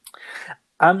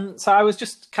 So I was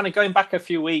just kind of going back a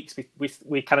few weeks.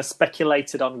 We kind of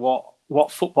speculated on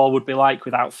what football would be like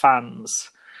without fans.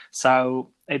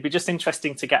 So it'd be just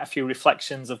interesting to get a few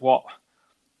reflections of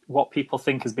what people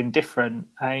think has been different.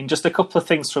 And just a couple of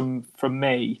things from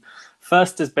me.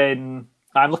 First has been,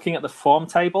 I'm looking at the form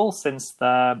table since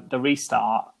the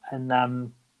restart,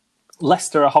 and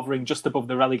Leicester are hovering just above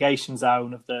the relegation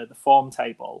zone of the form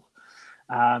table.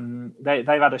 They've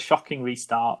had a shocking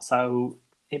restart, so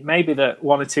it may be that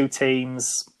one or two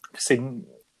teams,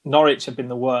 Norwich have been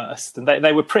the worst, and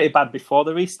they were pretty bad before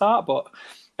the restart. But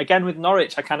again, with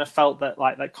Norwich, I kind of felt that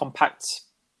that compact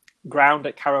ground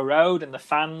at Carrow Road and the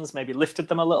fans maybe lifted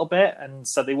them a little bit, and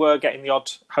so they were getting the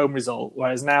odd home result,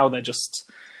 whereas now they're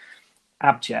just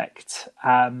abject.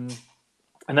 And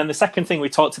then the second thing we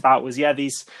talked about was,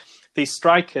 these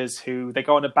strikers who they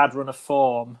go on a bad run of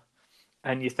form,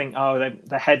 and you think,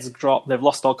 their heads drop, they've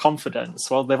lost all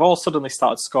confidence. Well, they've all suddenly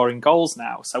started scoring goals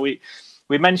now. So we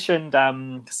mentioned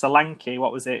Solanke,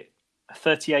 what was it?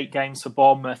 38 games for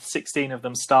Bournemouth, 16 of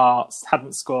them starts,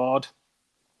 hadn't scored.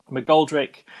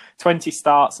 McGoldrick, 20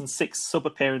 starts and 6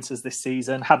 sub-appearances this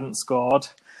season, hadn't scored,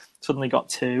 suddenly got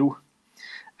 2.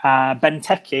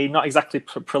 Benteke, not exactly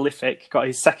prolific, got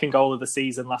his second goal of the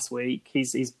season last week.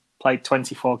 He's played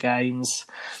 24 games.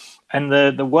 And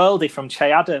the worldie from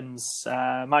Che Adams,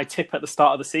 my tip at the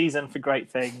start of the season for great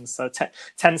things. So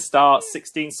 10 starts,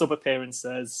 16 sub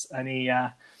appearances, and he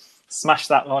smashed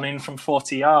that one in from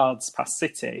 40 yards past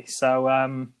City. So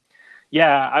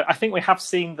I think we have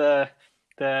seen the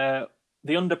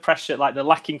under pressure, like the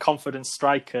lacking confidence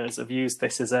strikers have used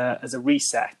this as a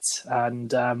reset,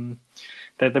 and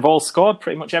they've all scored.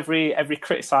 Pretty much every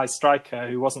criticised striker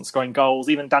who wasn't scoring goals,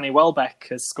 even Danny Welbeck,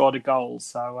 has scored a goal.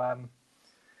 So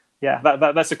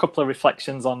that's a couple of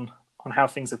reflections on how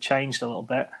things have changed a little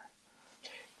bit.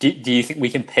 Do you think we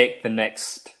can pick the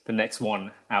next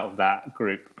one out of that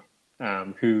group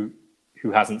who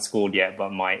hasn't scored yet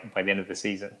but might by the end of the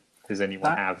season? Does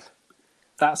anyone have?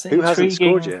 That's intriguing. Who hasn't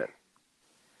scored yet?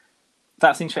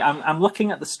 That's interesting. I'm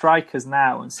looking at the strikers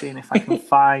now and seeing if I can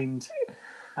find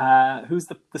who's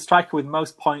the striker with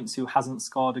most points who hasn't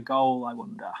scored a goal, I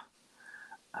wonder.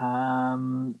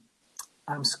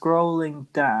 I'm scrolling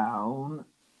down.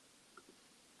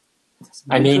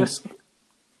 Vidra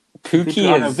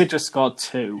scored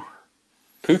 2.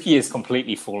 Pookie has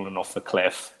completely fallen off the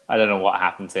cliff. I don't know what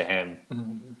happened to him.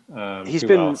 He's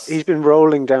been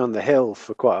rolling down the hill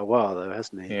for quite a while, though,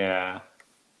 hasn't he? Yeah.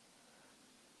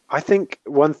 I think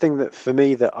one thing that for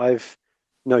me that I've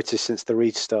noticed since the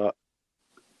restart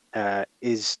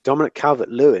is Dominic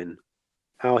Calvert-Lewin,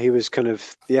 how he was kind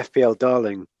of the FPL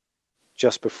darling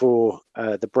just before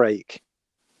the break.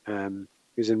 He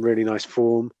was in really nice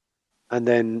form, and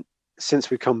then since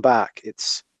we come back,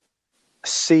 it's a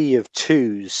sea of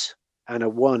 2s and a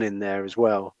 1 in there as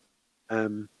well.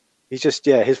 He's just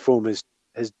his form has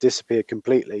disappeared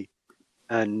completely,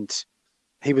 and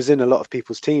he was in a lot of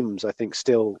people's teams, I think,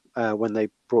 still when they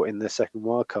brought in their second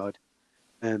wildcard.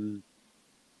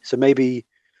 So maybe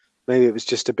it was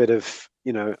just a bit of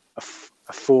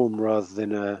a form rather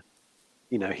than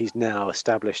he's now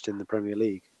established in the Premier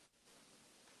League.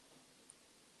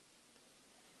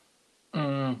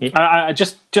 I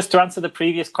just to answer the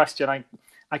previous question,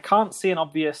 I can't see an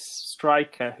obvious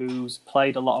striker who's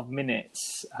played a lot of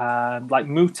minutes. Like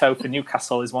Muto for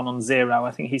Newcastle is 1 on 0.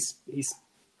 I think he's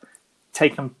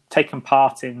taken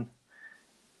part in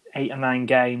 8 or 9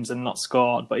 games and not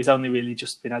scored, but he's only really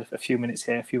just been had a few minutes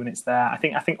here, a few minutes there. I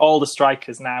think all the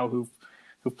strikers now who've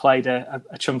played a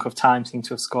chunk of time seem to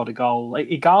have scored a goal. Like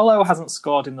Ighalo hasn't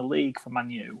scored in the league for Man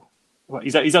U.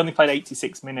 He's only played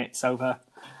 86 minutes over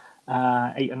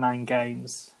 8 or 9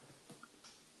 games.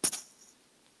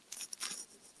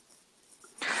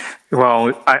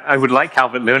 Well, I would like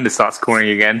Calvert-Lewin to start scoring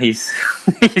again. He's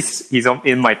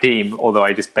in my team, although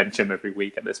I just bench him every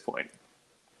week at this point.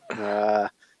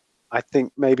 I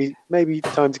think maybe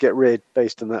time to get rid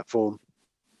based on that form.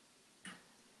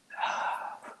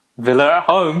 Villa at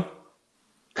home.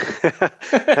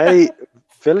 Hey,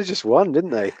 Villa just won,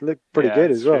 didn't they? Looked pretty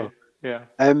good as well. True.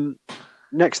 Yeah.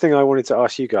 Next thing I wanted to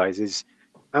ask you guys is,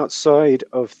 outside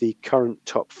of the current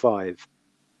top 5,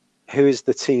 who is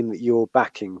the team that you're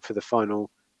backing for the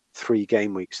final 3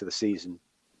 game weeks of the season?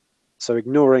 So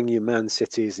ignoring your Man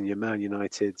Cities and your Man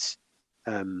Uniteds,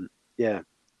 who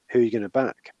are you going to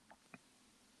back?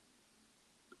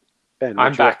 Ben,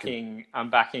 I'm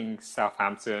backing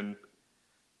Southampton.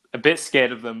 A bit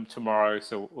scared of them tomorrow,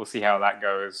 so we'll see how that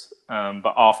goes.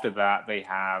 But after that, they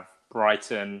have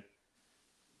Brighton.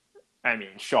 I mean,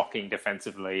 shocking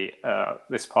defensively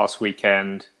this past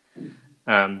weekend.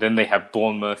 Then they have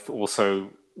Bournemouth, also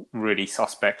really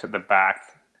suspect at the back.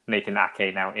 Nathan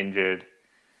Ake now injured.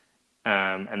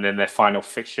 And then their final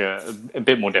fixture, a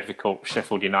bit more difficult,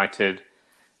 Sheffield United.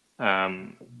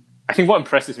 I think what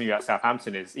impresses me about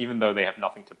Southampton is even though they have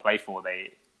nothing to play for, they're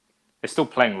still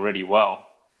playing really well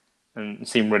and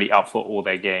seem really up for all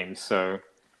their games. So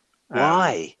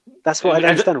why? That's what I don't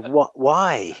understand.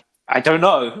 Why? I don't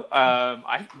know.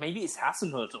 Maybe it's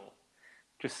Hasenhüttl.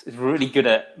 Just is really good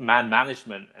at man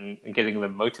management and getting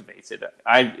them motivated.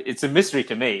 It's a mystery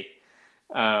to me.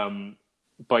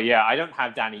 But yeah, I don't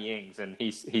have Danny Ings, and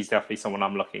he's definitely someone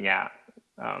I'm looking at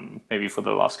maybe for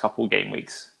the last couple game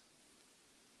weeks.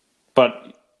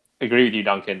 But agree with you,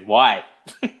 Duncan. Why?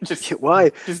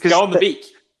 Why? Just go on the beach.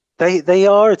 They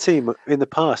are a team in the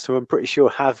past who I'm pretty sure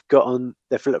have got on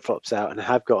their flip flops out and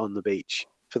have got on the beach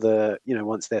for the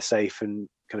once they're safe and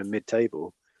kind of mid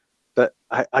table. But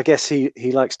I guess he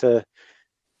likes to.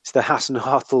 It's the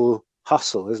Hasenhüttl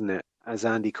hustle, isn't it? As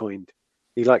Andy coined.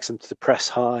 He likes them to press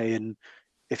high, and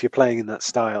if you're playing in that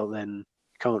style, then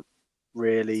you can't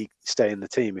really stay in the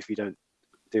team if you don't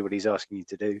do what he's asking you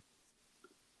to do.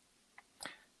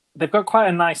 They've got quite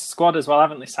a nice squad as well,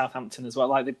 haven't they? Southampton as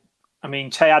well.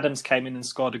 Che Adams came in and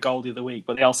scored a goal the other week,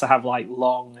 but they also have like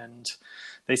Long and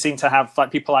They seem to have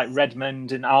like people like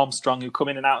Redmond and Armstrong who come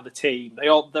in and out of the team.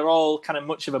 They're all kind of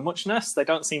much of a muchness. They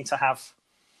don't seem to have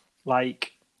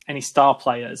like any star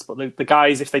players, but the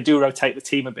guys, if they do rotate the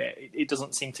team a bit, it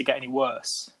doesn't seem to get any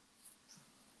worse.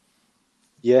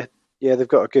 Yeah, they've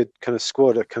got a good kind of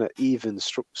squad, a kind of even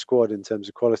squad in terms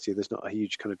of quality. There's not a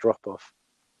huge kind of drop off,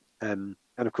 and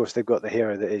of course they've got the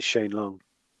hero that is Shane Long.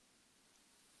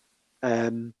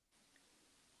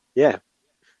 Yeah,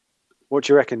 what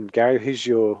do you reckon, Gary? Who's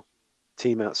your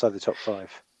team outside the top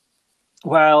 5?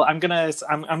 Well, I'm gonna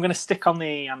stick on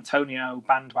the Antonio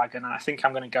bandwagon, and I think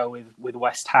I'm gonna go with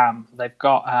West Ham. They've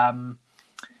got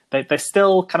they're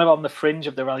still kind of on the fringe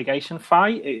of the relegation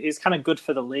fight. It's kind of good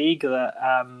for the league that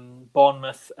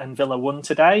Bournemouth and Villa won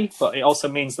today, but it also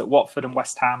means that Watford and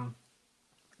West Ham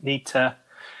need to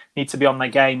be on their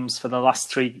games for the last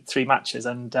three matches.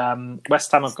 And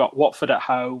West Ham have got Watford at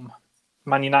home,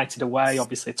 Man United away,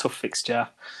 obviously a tough fixture.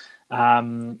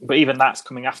 But even that's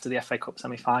coming after the FA Cup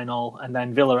semi-final, and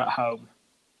then Villa at home.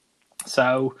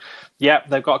 So, yeah,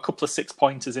 they've got a couple of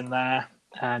 6-pointers in there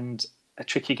and a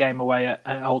tricky game away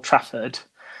at Old Trafford.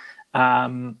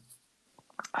 I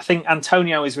think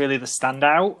Antonio is really the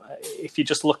standout. If you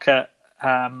just look at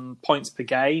points per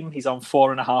game, he's on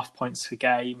 4.5 points per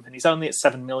game, and he's only at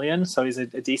 7 million, so he's a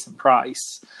decent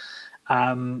price.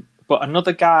 But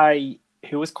another guy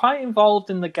who was quite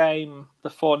involved in the game, the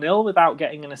 4-0, without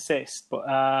getting an assist,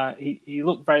 but he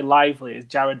looked very lively, is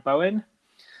Jared Bowen.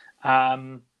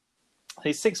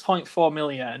 He's 6.4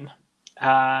 million.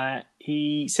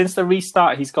 Since the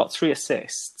restart, he's got 3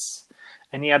 assists,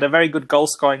 and he had a very good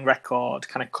goal-scoring record,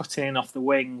 kind of cutting in off the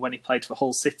wing when he played for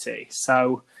Hull City.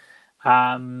 So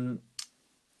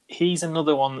he's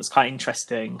another one that's quite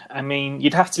interesting. I mean,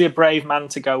 you'd have to be a brave man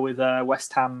to go with a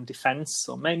West Ham defence,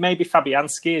 or maybe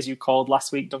Fabianski, as you called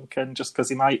last week, Duncan, just because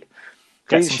he might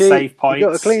get some save points. He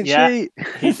got a clean sheet.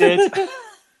 He did.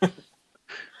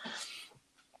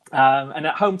 And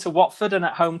at home to Watford, and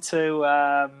at home to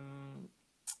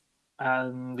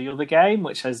the other game,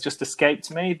 which has just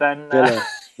escaped me, then Villa.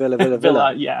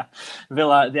 Yeah,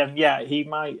 Villa. Then yeah, he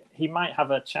might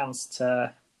have a chance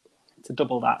to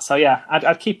double that. So yeah,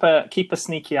 I'd keep a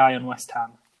sneaky eye on West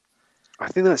Ham. I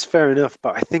think that's fair enough,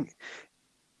 but I think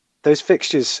those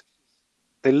fixtures,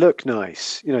 they look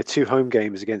nice. 2 home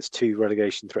games against 2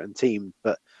 relegation-threatened teams,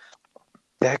 but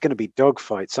they're going to be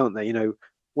dogfights, aren't they?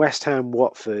 West Ham,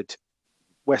 Watford.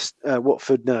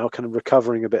 Watford now kind of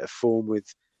recovering a bit of form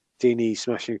with Deeney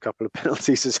smashing a couple of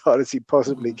penalties as hard as he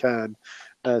possibly can,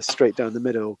 straight down the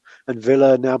middle. And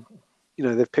Villa now,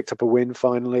 they've picked up a win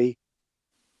finally.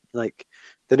 Like,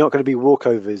 they're not going to be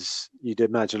walkovers, you'd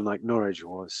imagine, like Norwich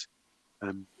was.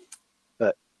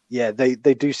 But yeah, they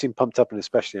do seem pumped up, and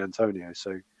especially Antonio.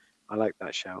 So I like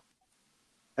that shout.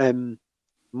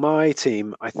 My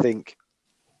team, I think,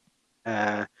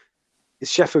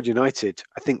 is Sheffield United.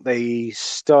 I think they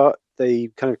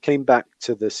kind of came back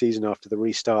to the season after the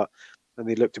restart, and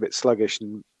they looked a bit sluggish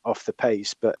and off the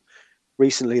pace. But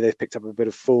recently they've picked up a bit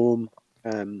of form,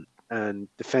 and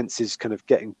defence is kind of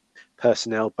getting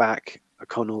personnel back.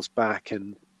 O'Connell's back,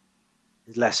 and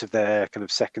less of their kind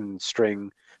of second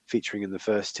string featuring in the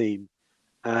first team.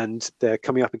 And they're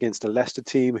coming up against a Leicester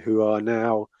team who are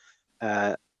now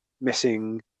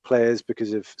missing players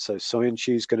because of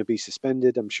Soyuncu's going to be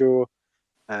suspended, I'm sure.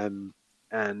 And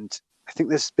I think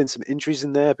there's been some injuries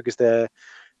in there because their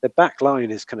back line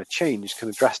has kind of changed kind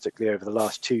of drastically over the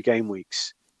last 2 game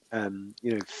weeks.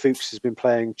 Fuchs has been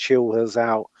playing, Chilwell's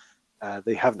out.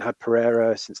 They haven't had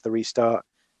Pereira since the restart,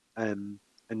 and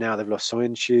now they've lost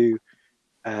Soyuncu.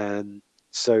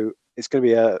 So it's going to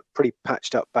be a pretty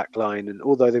patched up back line. And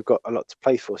although they've got a lot to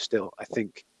play for still, I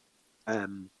think,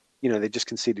 they just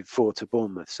conceded 4 to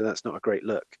Bournemouth, so that's not a great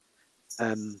look.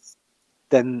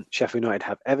 Then Sheffield United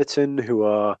have Everton, who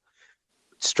are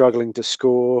struggling to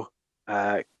score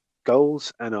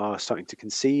goals and are starting to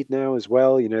concede now as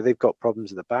well. They've got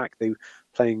problems at the back. They're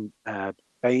playing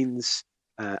Baines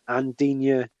and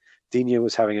Digne. Digne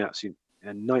was having an absolute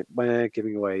nightmare,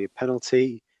 giving away a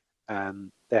penalty. I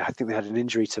think they had an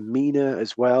injury to Mina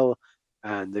as well,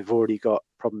 and they've already got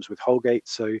problems with Holgate.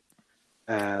 So,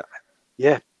 they've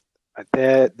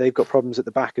got problems at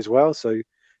the back as well. So,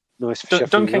 nice for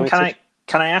Sheffield Duncan, United.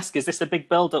 Can I ask, is this a big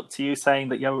build-up to you saying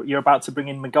that you're about to bring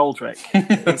in McGoldrick?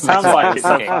 It sounds like it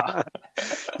so far.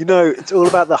 It's all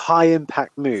about the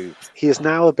high-impact move. He is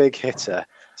now a big hitter,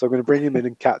 so I'm going to bring him in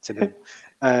and captain him.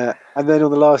 And then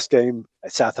on the last game,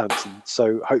 Southampton.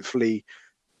 So hopefully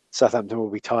Southampton will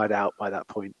be tired out by that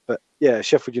point. But yeah,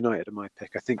 Sheffield United are my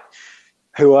pick. I think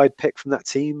who I'd pick from that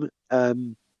team, I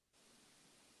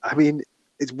mean,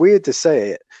 it's weird to say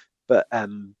it, but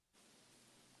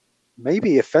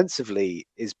maybe offensively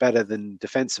is better than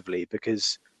defensively,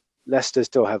 because Leicester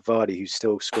still have Vardy who's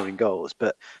still scoring goals,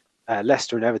 but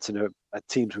Leicester and Everton are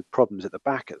teams with problems at the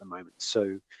back at the moment.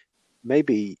 So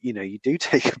maybe, you do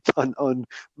take a punt on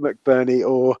McBurney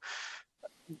or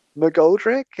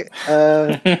McGoldrick.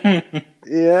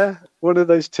 Yeah, one of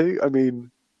those two. I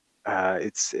mean,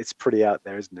 it's pretty out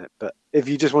there, isn't it? But if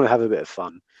you just want to have a bit of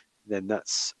fun, then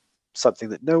that's something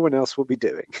that no one else will be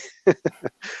doing.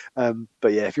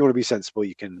 But yeah, if you want to be sensible,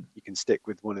 you can stick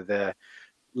with one of their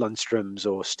Lundströms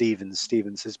or Stevens.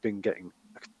 Stevens has been getting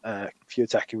a few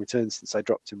attacking returns since I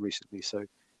dropped him recently, so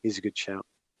he's a good shout.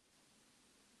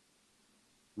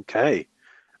 Okay.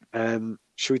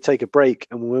 Should we take a break?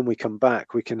 And when we come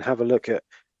back, we can have a look at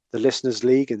the Listeners'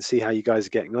 League and see how you guys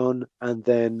are getting on. And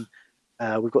then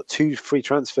we've got 2 free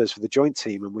transfers for the joint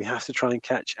team, and we have to try and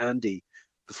catch Andy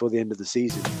before the end of the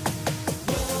season.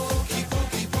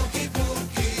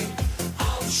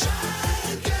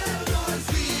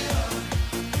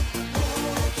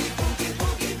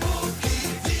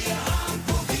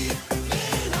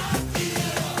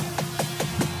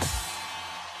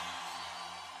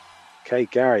 Okay,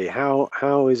 Gary, how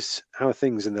are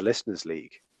things in the Listeners'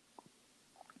 League?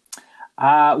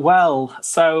 Well,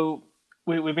 so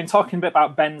we've been talking a bit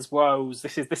about Ben's woes.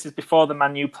 This is before the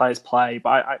Man U players play,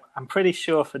 but I'm pretty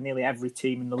sure for nearly every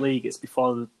team in the league, it's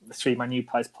before the 3 Man U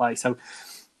players play. So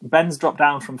Ben's dropped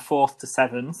down from 4th to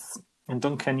 7th, and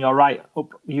Duncan, you're right,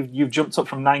 you've jumped up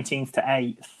from 19th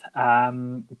to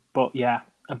 8th. But yeah,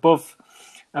 above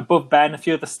Ben, a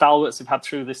few of the stalwarts we've had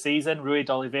through the season: Rui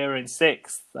Oliveira in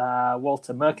 6th,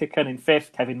 Walter Merkerken in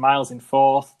 5th, Kevin Miles in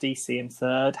 4th, DC in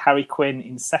 3rd, Harry Quinn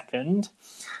in 2nd.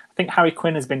 I think Harry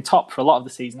Quinn has been top for a lot of the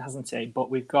season, hasn't he? But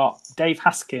we've got Dave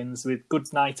Haskins with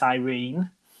Good Night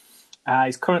Irene.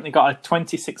 He's currently got a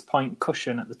 26-point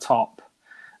cushion at the top.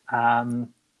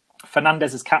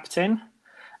 Fernandez as captain.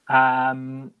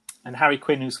 And Harry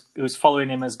Quinn, who's following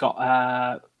him, has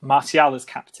got Martial as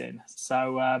captain.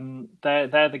 So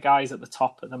they're the guys at the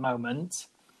top at the moment.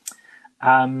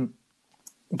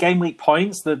 Game week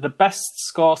points, the best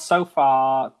score so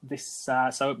far this.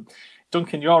 So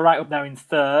Duncan, you're right up there in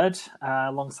 3rd,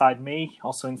 alongside me,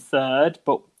 also in 3rd.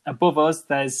 But above us,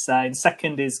 there's in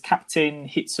 2nd is Captain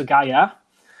Hitsugaya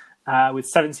with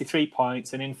 73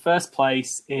 points, and in 1st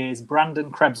place is Brandon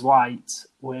Krebs-White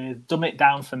with Dumb It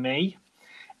Down For Me.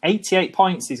 88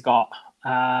 points he's got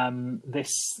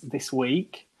this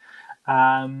week.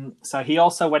 So he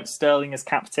also went Sterling as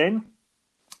captain,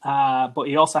 but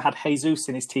he also had Jesus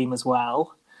in his team as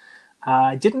well.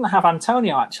 Didn't have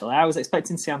Antonio, actually. I was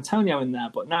expecting to see Antonio in there,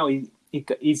 but now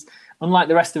he's unlike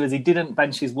the rest of us, he didn't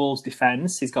bench his Wolves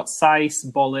defence. He's got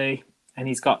Saiss, Bolly, and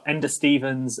he's got Ender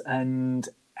Stevens and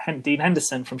Dean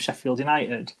Henderson from Sheffield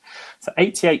United. So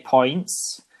 88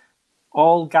 points,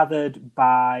 all gathered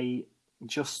by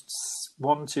just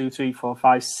 1, 2, 3, 4,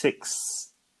 5,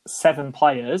 6, 7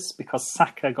 players, because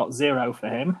Saka got 0 for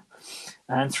him,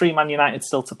 and 3 Man United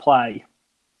still to play.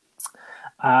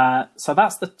 So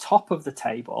that's the top of the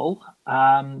table.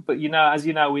 But as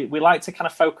you know, we like to kind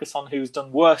of focus on who's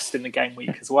done worst in the game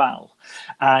week as well.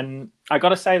 And I got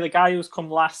to say, the guy who's come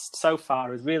last so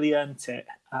far has really earned it.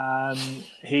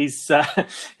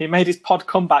 He made his pod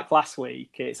comeback last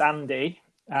week. It's Andy,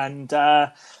 and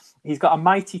he's got a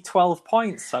mighty 12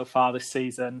 points so far this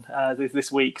season,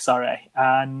 this week, sorry.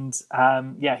 And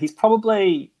he's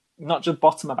probably not just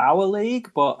bottom of our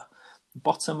league, but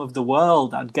bottom of the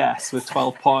world, I'd guess, with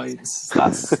 12 points.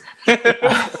 That's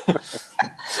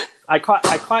I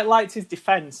quite liked his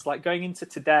defence. Like, going into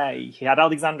today, he had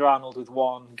Alexander-Arnold with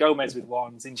 1, Gomez with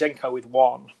 1, Zinchenko with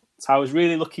 1. So I was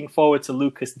really looking forward to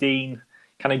Lucas Digne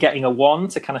kind of getting a 1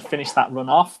 to kind of finish that run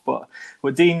off. But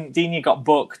Digne got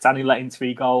booked and he let in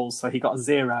 3 goals, so he got a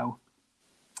 0.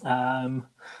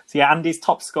 Andy's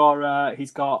top scorer,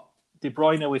 he's got De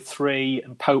Bruyne with 3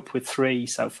 and Pope with 3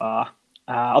 so far.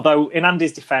 Although in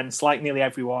Andy's defence, like nearly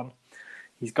everyone,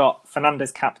 he's got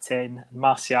Fernandez captain,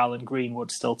 Martial and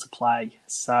Greenwood still to play.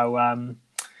 So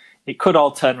it could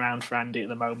all turn around for Andy at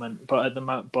the moment. But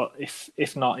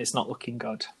if not, it's not looking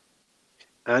good.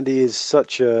 Andy is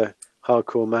such a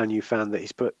hardcore Man U fan that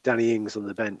he's put Danny Ings on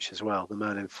the bench as well, the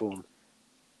man in form,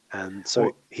 and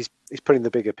so he's putting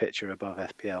the bigger picture above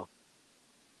FPL.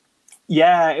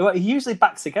 Yeah, he usually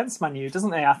backs against Man U,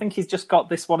 doesn't he? I think he's just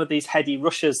got one of these heady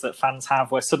rushes that fans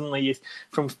have, where suddenly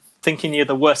from thinking you're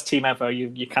the worst team ever,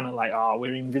 you're kind of like, oh,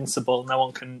 we're invincible, no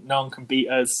one can beat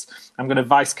us. I'm going to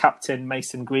vice captain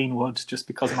Mason Greenwood just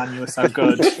because Man U are so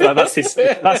good. So that's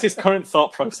his current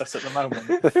thought process at the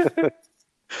moment.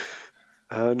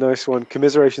 Nice one.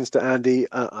 Commiserations to Andy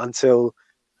until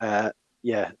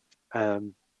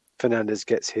Fernandes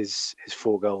gets his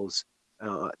 4 goals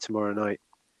tomorrow night.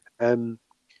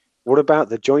 What about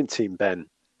the joint team, Ben?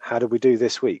 How did we do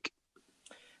this week?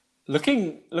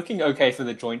 Looking okay for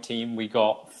the joint team. We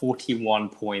got 41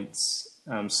 points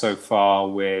so far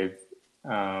with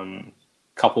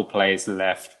couple players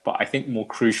left, but I think more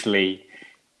crucially,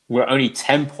 we're only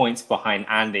 10 points behind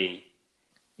Andy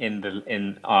in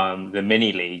the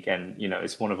mini league, and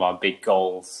it's one of our big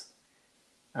goals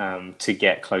to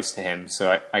get close to him.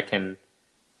 So I can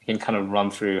kind of run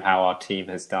through how our team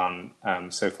has done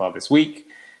so far this week.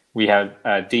 We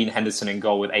have Dean Henderson in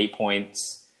goal with 8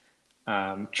 points.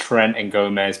 Trent and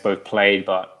Gomez both played,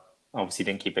 but obviously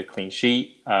didn't keep a clean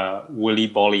sheet. Willy,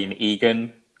 Bolly, and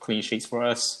Egan clean sheets for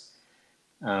us.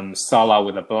 Salah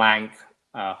with a blank.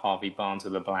 Harvey Barnes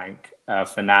with a blank.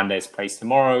 Fernandes plays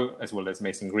tomorrow, as well as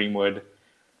Mason Greenwood.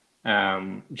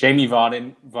 Jamie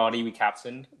Vardy we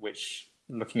captained, which,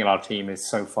 looking at our team, is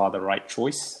so far the right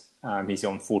choice. He's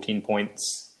on 14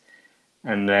 points.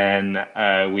 And then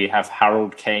we have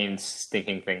Harold Kane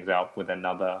stinking things up with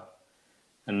another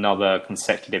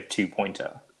consecutive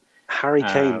 2-pointer. Harry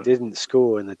Kane didn't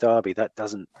score in the derby. That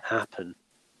doesn't happen.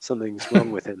 Something's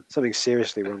wrong with him. Something's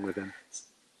seriously wrong with him.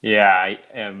 Yeah,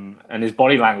 and his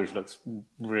body language looks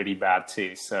really bad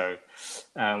too. So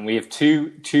we have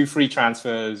two free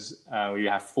transfers. We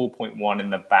have 4.1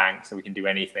 in the bank, so we can do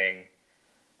anything.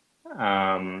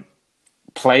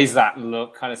 Plays that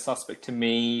look kind of suspect to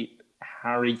me.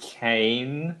 Harry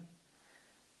Kane,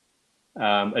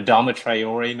 Adama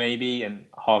Traore maybe, and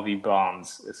Harvey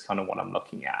Barnes is kind of what I'm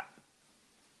looking at.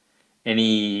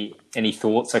 Any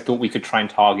thoughts? I thought we could try and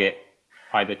target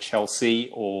either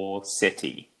Chelsea or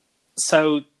City.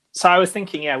 So I was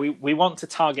thinking, we want to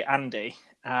target Andy,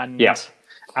 and yeah.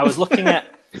 I was looking at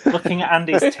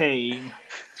Andy's team.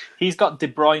 He's got De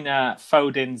Bruyne,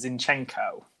 Foden,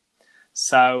 Zinchenko,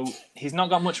 so he's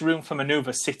not got much room for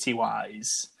manoeuvre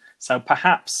City-wise. So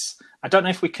perhaps, I don't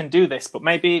know if we can do this, but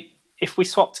maybe if we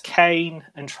swapped Kane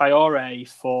and Traore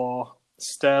for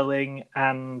Sterling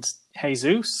and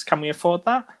Jesus, can we afford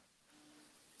that?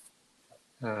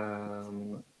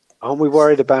 Aren't we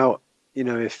worried about,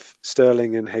 if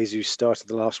Sterling and Jesus started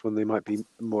the last one, they might be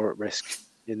more at risk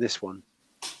in this one?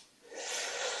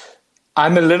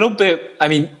 I'm a little bit... I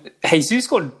mean, Jesus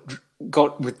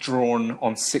got withdrawn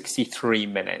on 63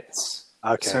 minutes.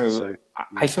 Okay, so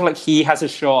I feel like he has a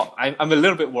shot. I'm a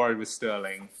little bit worried with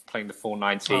Sterling playing the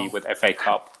 490 with FA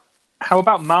Cup. How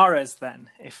about Mahrez then?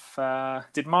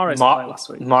 Did Mahrez play last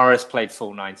week? Mahrez played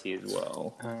 490 as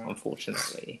well,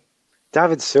 unfortunately.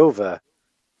 David Silva.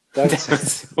 He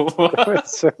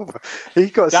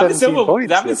got 17 points.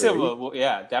 David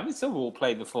Silva will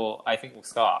play before I think we'll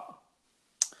start.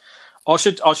 Or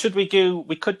should we do?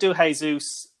 We could do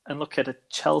Jesus and look at a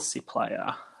Chelsea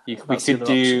player. We could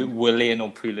do Willian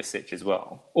or Pulisic as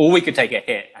well, or we could take a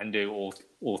hit and do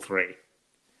all three.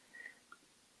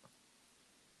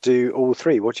 Do all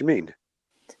three? What do you mean?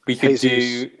 We could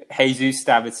do Jesus,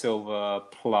 David Silva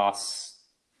plus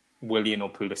Willian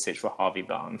or Pulisic for Harvey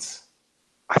Barnes.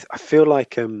 I feel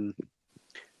like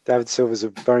David Silva's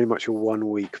very much a 1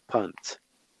 week punt,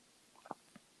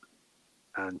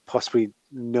 and possibly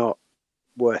not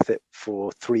worth it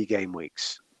for 3 game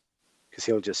weeks, because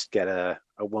he'll just get a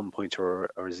 1 pointer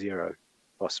or a 0,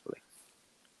 possibly.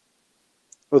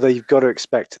 Although you've got to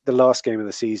expect the last game of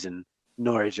the season,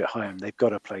 Norwich at home, they've got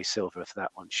to play Silva for that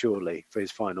one, surely, for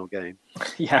his final game.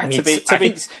 Yeah,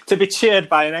 to be cheered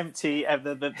by an empty.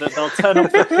 They'll turn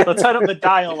up the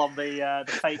dial on the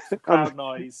fake crowd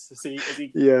noise as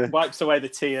he wipes away the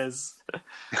tears.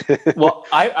 Well,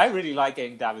 I really like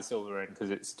getting David Silva in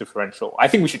because it's differential. I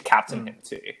think we should captain him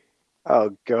too.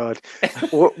 Oh God!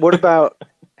 What about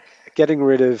getting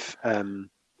rid of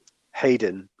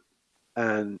Hayden,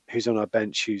 and who's on our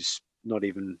bench, who's not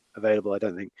even available, I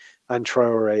don't think, and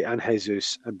Traore and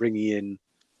Jesus, and bringing in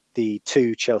the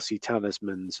 2 Chelsea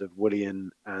talismans of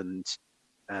Willian and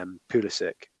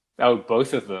Pulisic. Oh,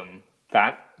 both of them.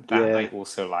 That I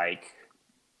also like.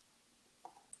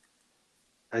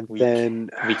 And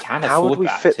then we can how would we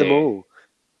fit too. them all?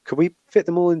 Could we fit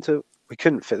them all into? We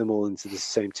couldn't fit them all into the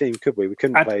same team, could we? We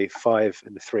couldn't play 5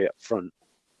 and 3 up front.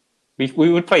 We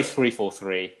would play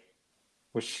 3-4-3,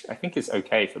 which I think is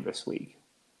okay for this week.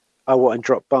 Oh, what, and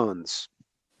drop Barnes?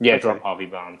 Yeah, okay. Drop Harvey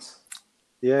Barnes.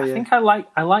 Yeah, I think I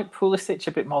like Pulisic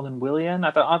a bit more than Willian.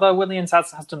 Although Willian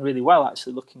has done really well,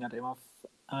 actually, looking at him.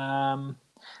 The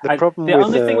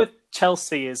only thing with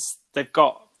Chelsea is they've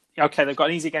got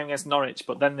an easy game against Norwich,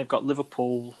 but then they've got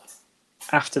Liverpool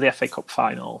after the FA Cup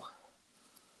final.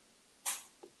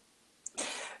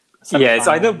 Yeah, it's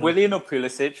either Willian or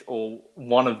Pulisic or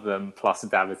one of them plus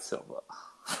David Silva.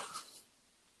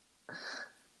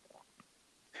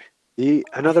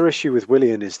 Another issue with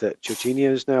Willian is that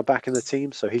Jorginho's now back in the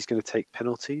team, so he's going to take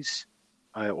penalties.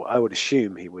 I would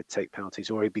assume he would take penalties,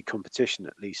 or he'd be competition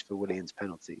at least for Willian's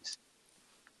penalties.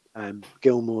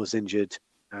 Gilmore's injured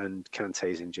and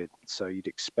Kante's injured, so you'd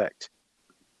expect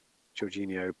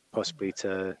Jorginho possibly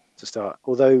to start.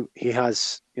 Although he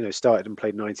has, started and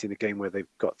played 90 in a game where they've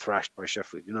got thrashed by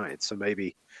Sheffield United, so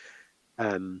maybe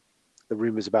the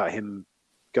rumours about him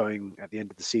going at the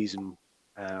end of the season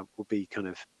will be kind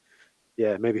of,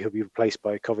 maybe he'll be replaced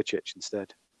by Kovacic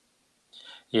instead.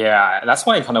 Yeah, that's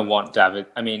why I kind of want David.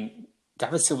 I mean,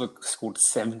 David Silva scored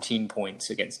 17 points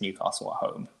against Newcastle at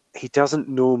home. He doesn't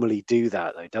normally do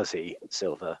that, though, does he,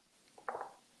 Silva?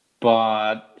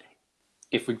 But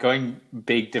if we're going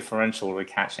big differential to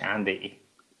catch Andy,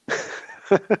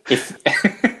 I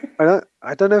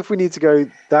don't know if we need to go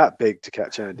that big to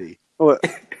catch Andy.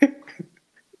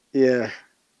 Yeah,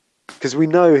 because we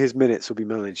know his minutes will be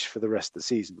managed for the rest of the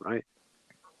season, right?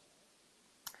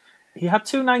 He had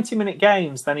 2 90-minute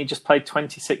games, then he just played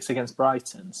 26 against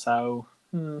Brighton. So,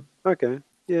 Okay,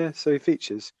 yeah, so he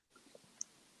features.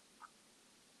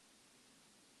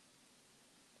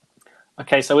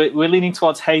 Okay, so we're leaning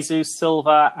towards Jesus,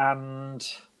 Silva, and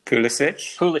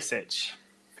Pulisic.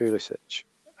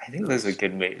 I think those are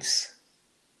good moves.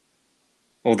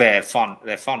 Well, they're fun.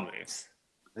 They're fun moves.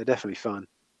 They're definitely fun.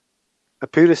 A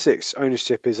Pulisic's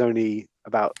ownership is only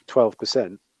about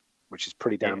 12%, which is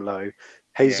pretty damn low.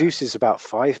 Jesus is about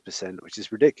 5%, which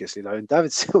is ridiculously low. And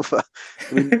David Silva,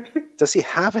 I mean, does he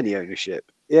have any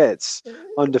ownership? Yeah, it's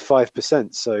under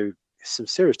 5%, so some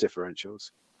serious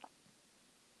differentials.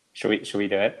 Should we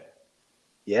do it?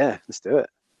 Yeah, let's do it.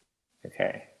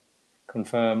 Okay.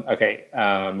 Confirm. Okay.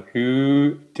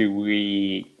 Who do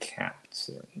we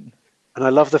captain? And I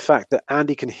love the fact that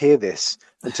Andy can hear this,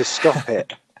 and to stop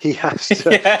it, he has to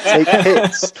take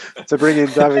hits to bring in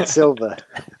David Silva.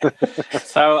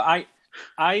 So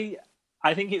I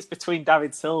think it's between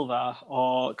David Silva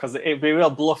because it'd be a real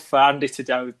bluff for Andy to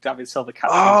do David Silva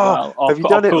captain as well. Have you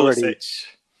done it Pulisic. already?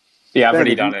 Yeah, I've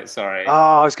already done it. Sorry.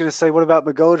 I was going to say, what about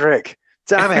McGoldrick?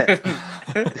 Damn it.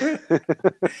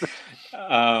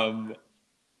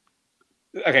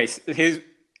 Okay, so here's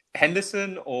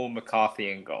Henderson or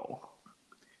McCarthy in goal.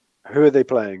 Who are they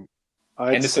playing?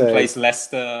 Henderson plays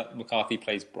Leicester. McCarthy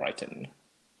plays Brighton.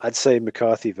 I'd say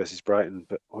McCarthy versus Brighton,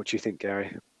 but what do you think,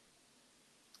 Gary?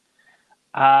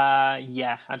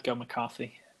 Yeah, I'd go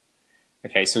McCarthy.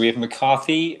 Okay, so we have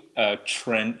McCarthy,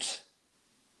 Trent,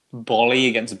 Bolly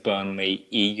against Burnley,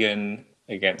 Egan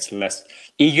against Leicester.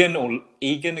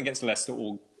 Egan against Leicester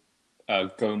or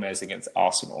Gomez against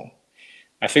Arsenal.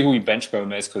 I figure we bench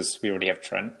Gomez because we already have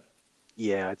Trent.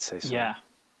 Yeah, I'd say so. Yeah.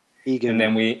 Egan.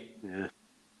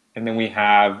 And then we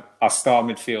have our star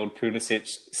midfield: Pulisic,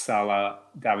 Salah,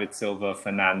 David Silva,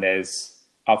 Fernandes.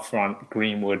 Up front,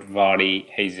 Greenwood, Vardy,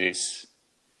 Jesus.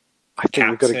 I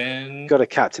think we've got to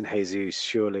captain Jesus,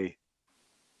 surely.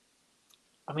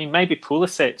 I mean, maybe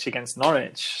Pulisic against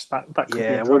Norwich. That could be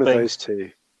a one of those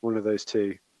two. One of those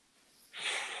two.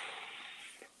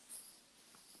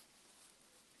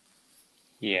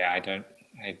 Yeah,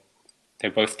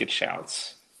 they're both good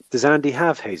shouts. Does Andy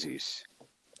have Jesus?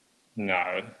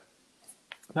 No.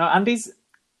 No,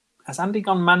 has Andy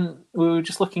gone man? We were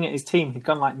just looking at his team. He'd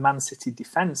gone like Man City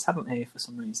defence, hadn't he? For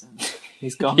some reason,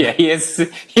 he's gone. Yeah, he has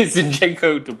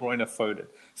Zinchenko, De Bruyne, Foden.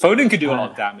 Foden could do a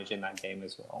lot of damage in that game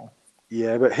as well.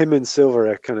 Yeah, but him and Silva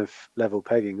are kind of level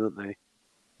pegging, aren't they?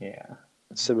 Yeah.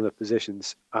 Similar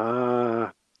positions.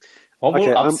 What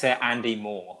will upset Andy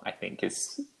more, I think,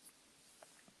 is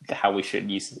how we should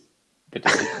use the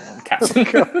decision on captain.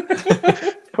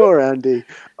 Poor Andy.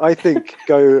 I think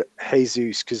go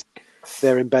Jesus because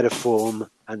they're in better form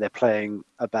and they're playing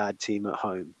a bad team at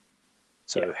home.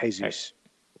 So Jesus.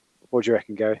 Okay. What do you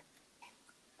reckon, Gary?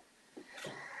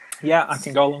 Yeah, I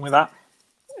can go along with that.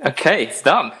 Okay, it's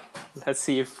done. Let's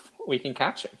see if we can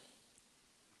catch him.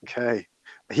 Okay.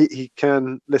 He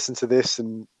can listen to this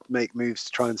and make moves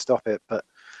to try and stop it, but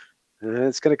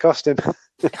it's going to cost him.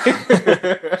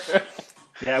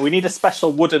 Yeah, we need a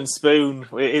special wooden spoon.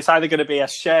 It's either going to be a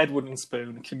shared wooden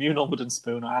spoon, communal wooden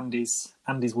spoon, or Andy's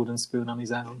wooden spoon on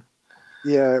his own.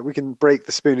 Yeah, we can break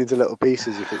the spoon into little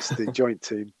pieces if it's the joint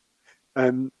team.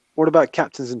 What about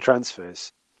captains and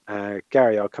transfers?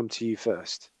 Gary, I'll come to you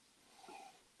first.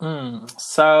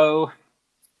 So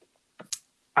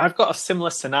I've got a similar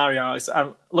scenario.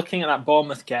 I'm looking at that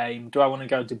Bournemouth game. Do I want to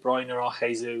go De Bruyne or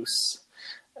Jesus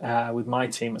with my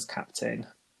team as captain?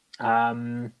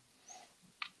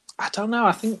 I don't know.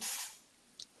 I think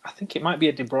it might be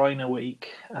a De Bruyne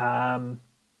week. And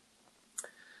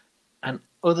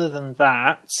other than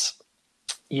that,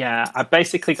 Yeah, I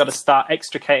basically got to start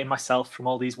extricating myself from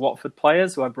all these Watford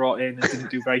players who I brought in and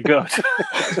didn't do very good.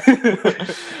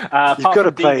 Apart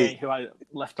from Deeney, who I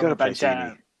left on the bench.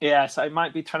 Yeah, so I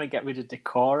might be trying to get rid of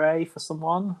Decore for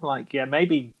someone. Like, yeah,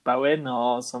 maybe Bowen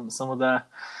or some of the.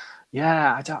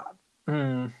 Yeah, I don't.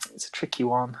 It's a tricky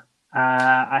one.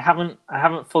 I haven't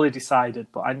fully decided,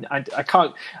 but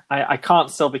I can't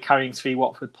still be carrying 3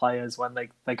 Watford players when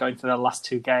they're going for their last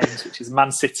 2 games, which is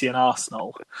Man City and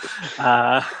Arsenal.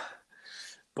 But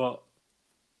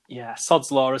yeah,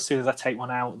 sod's law. As soon as I take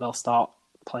one out, they'll start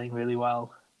playing really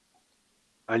well.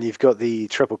 And you've got the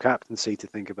triple captaincy to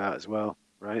think about as well,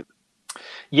 right?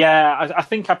 Yeah, I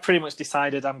think I pretty much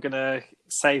decided I'm going to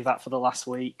save that for the last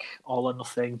week. All or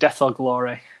nothing, death or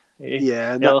glory.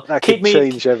 Yeah, and that could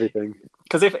change everything.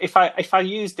 Because if I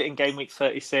used it in game week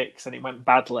 36 and it went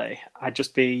badly, I'd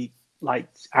just be like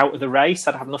out of the race.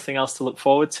 I'd have nothing else to look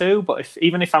forward to. But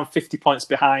even if I'm 50 points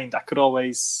behind, I could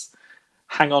always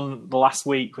hang on the last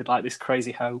week with like this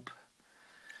crazy hope.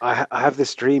 I have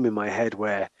this dream in my head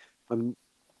where I'm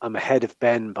ahead of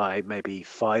Ben by maybe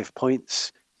 5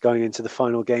 points going into the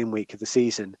final game week of the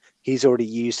season. He's already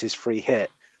used his free hit,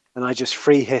 and I just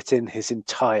free hit in his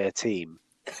entire team.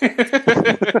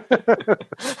 That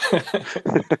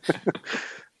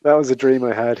was a dream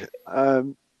I had.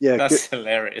 Yeah, that's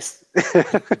hilarious.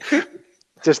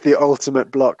 Just the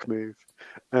ultimate block move.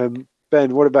 Ben,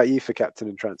 what about you for captain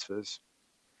and transfers?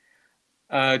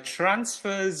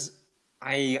 Transfers,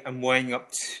 I am weighing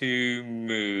up 2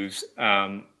 moves.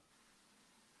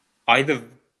 Either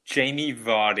Jamie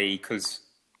Vardy, because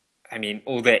I mean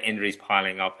all their injuries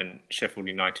piling up and Sheffield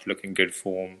United looking good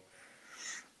form.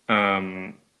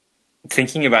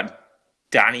 Thinking about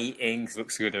Danny Ings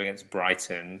looks good against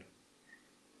Brighton,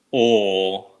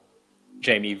 or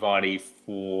Jamie Vardy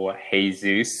for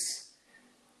Jesus,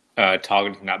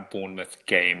 targeting that Bournemouth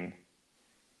game,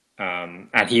 and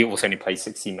he also only played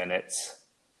 60 minutes.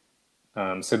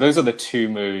 So those are the 2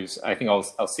 moves. I think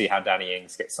I'll see how Danny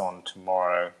Ings gets on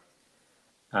tomorrow.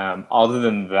 Other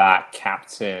than that,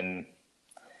 captain,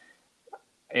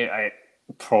 I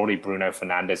probably Bruno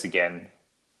Fernandes again.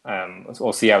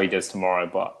 We'll see how he does tomorrow,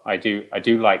 but I do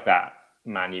like that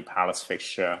Man U Palace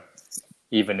fixture,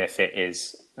 even if it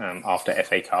is after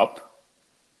FA Cup.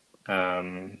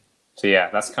 So yeah,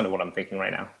 that's kind of what I'm thinking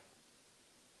right now.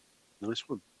 Nice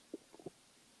one.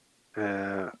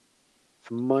 For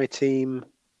my team,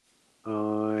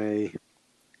 what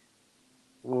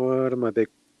are my big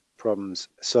problems?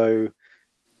 So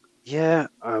yeah,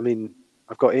 I mean,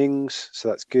 I've got Ings, so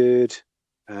that's good.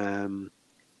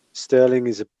 Sterling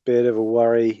is a bit of a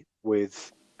worry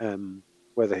with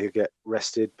whether he'll get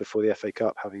rested before the FA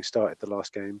Cup, having started the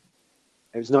last game.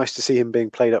 It was nice to see him being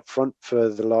played up front for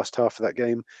the last half of that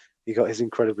game. He got his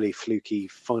incredibly fluky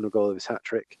final goal of his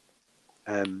hat-trick.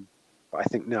 But I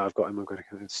think now I've got him, I'm going to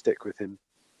kind of stick with him.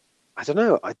 I don't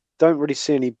know. I don't really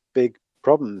see any big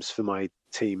problems for my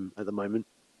team at the moment.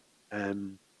 I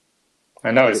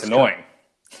know, it's annoying.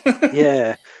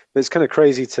 Yeah, but it's kind of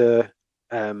crazy to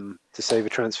save a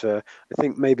transfer. I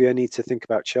think maybe I need to think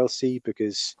about Chelsea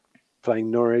because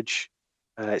playing Norwich,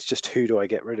 it's just who do I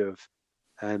get rid of?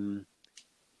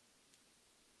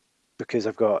 Because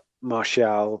I've got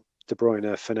Martial, De Bruyne,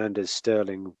 Fernandes,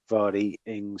 Sterling, Vardy,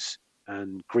 Ings,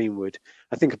 and Greenwood.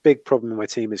 I think a big problem in my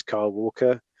team is Kyle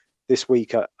Walker. This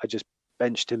week I just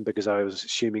benched him because I was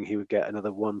assuming he would get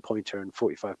another 1-pointer in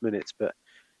 45 minutes, but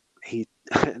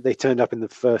they turned up in the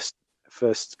first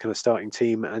kind of starting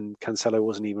team, and Cancelo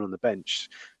wasn't even on the bench,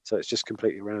 so it's just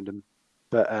completely random.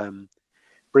 But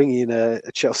bringing in a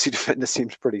Chelsea defender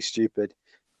seems pretty stupid.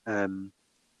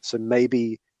 So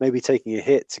maybe taking a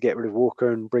hit to get rid of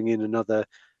Walker and bring in another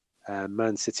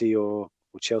Man City or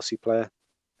Chelsea player.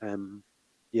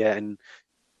 Yeah, and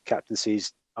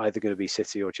captaincy's either going to be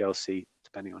City or Chelsea,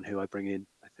 depending on who I bring in,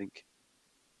 I think.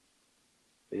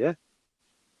 But yeah,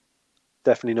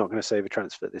 definitely not going to save a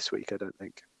transfer this week, I don't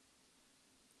think.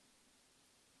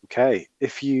 Okay,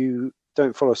 if you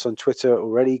don't follow us on Twitter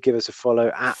already, give us a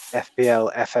follow at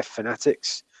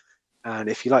FPLFFfanatics. And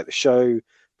if you like the show,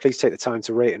 please take the time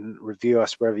to rate and review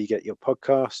us wherever you get your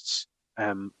podcasts.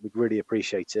 We'd really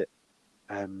appreciate it.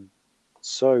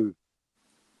 So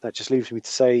that just leaves me to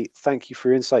say thank you for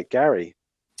your insight, Gary.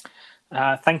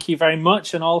 Thank you very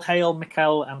much, and all hail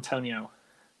Mikel Antonio.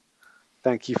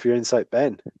 Thank you for your insight,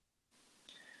 Ben.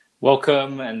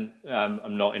 Welcome, and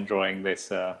I'm not enjoying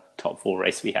this top 4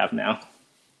 race we have now.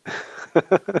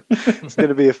 It's going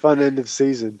to be a fun end of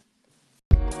season.